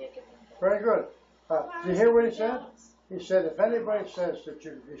 Hi, Jacob. Very good. Did you hear what he said? He said, if anybody says that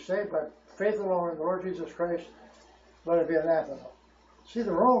you be saved by faith alone in the Lord Jesus Christ, let it be anathema. See,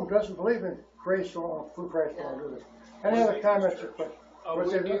 the Rome doesn't believe in grace alone, through Christ alone, do they? Any other comments or questions?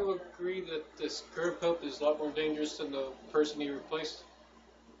 Would you agree that this current pope is a lot more dangerous than the person he replaced?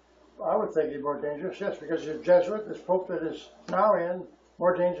 I would think he's more dangerous, yes, because he's a Jesuit. This pope that is now in,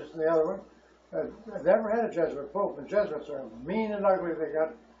 more dangerous than the other one. I've never had a Jesuit pope, and Jesuits are mean and ugly. They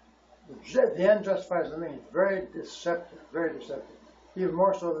got the end justifies the means. Very deceptive, very deceptive. Even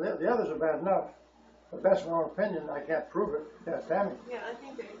more so than the others are bad enough. But that's my own opinion. I can't prove it. Yeah, Tammy. Yeah, I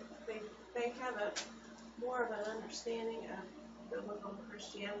think they have a more of an understanding of biblical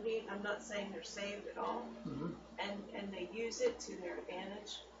Christianity. I'm not saying they're saved at all, and they use it to their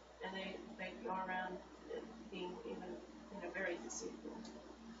advantage, and they go around being even very deceitful.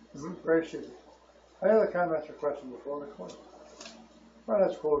 Very deceitful. Any other comments or questions before we close? Well,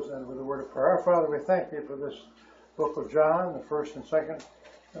 let's close then with a word of prayer. Our Father, we thank you for this book of John, the first and second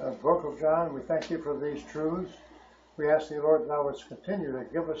book of John. We thank you for these truths. We ask thee, Lord, thou wouldst continue to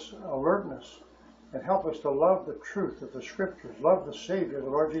give us alertness and help us to love the truth of the Scriptures, love the Savior, the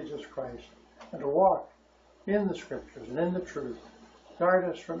Lord Jesus Christ, and to walk in the Scriptures and in the truth. Guard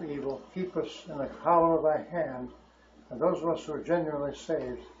us from evil. Keep us in the hollow of thy hand. And those of us who are genuinely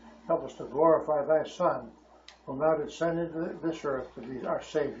saved, help us to glorify thy Son, whom thou didst send into this earth to be our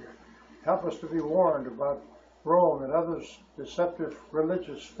Savior. Help us to be warned about Rome and others' deceptive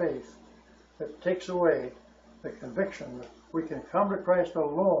religious faith that takes away the conviction that we can come to Christ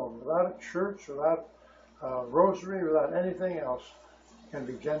alone, without a church, without a rosary, without anything else, can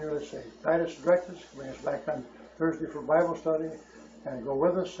be genuinely saved. Guide us, direct us, bring us back on Thursday for Bible study, and go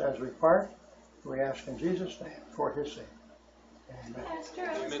with us as we part. We ask in Jesus' name, for his sake. Amen. Pastor,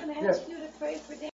 I was going to ask you to pray for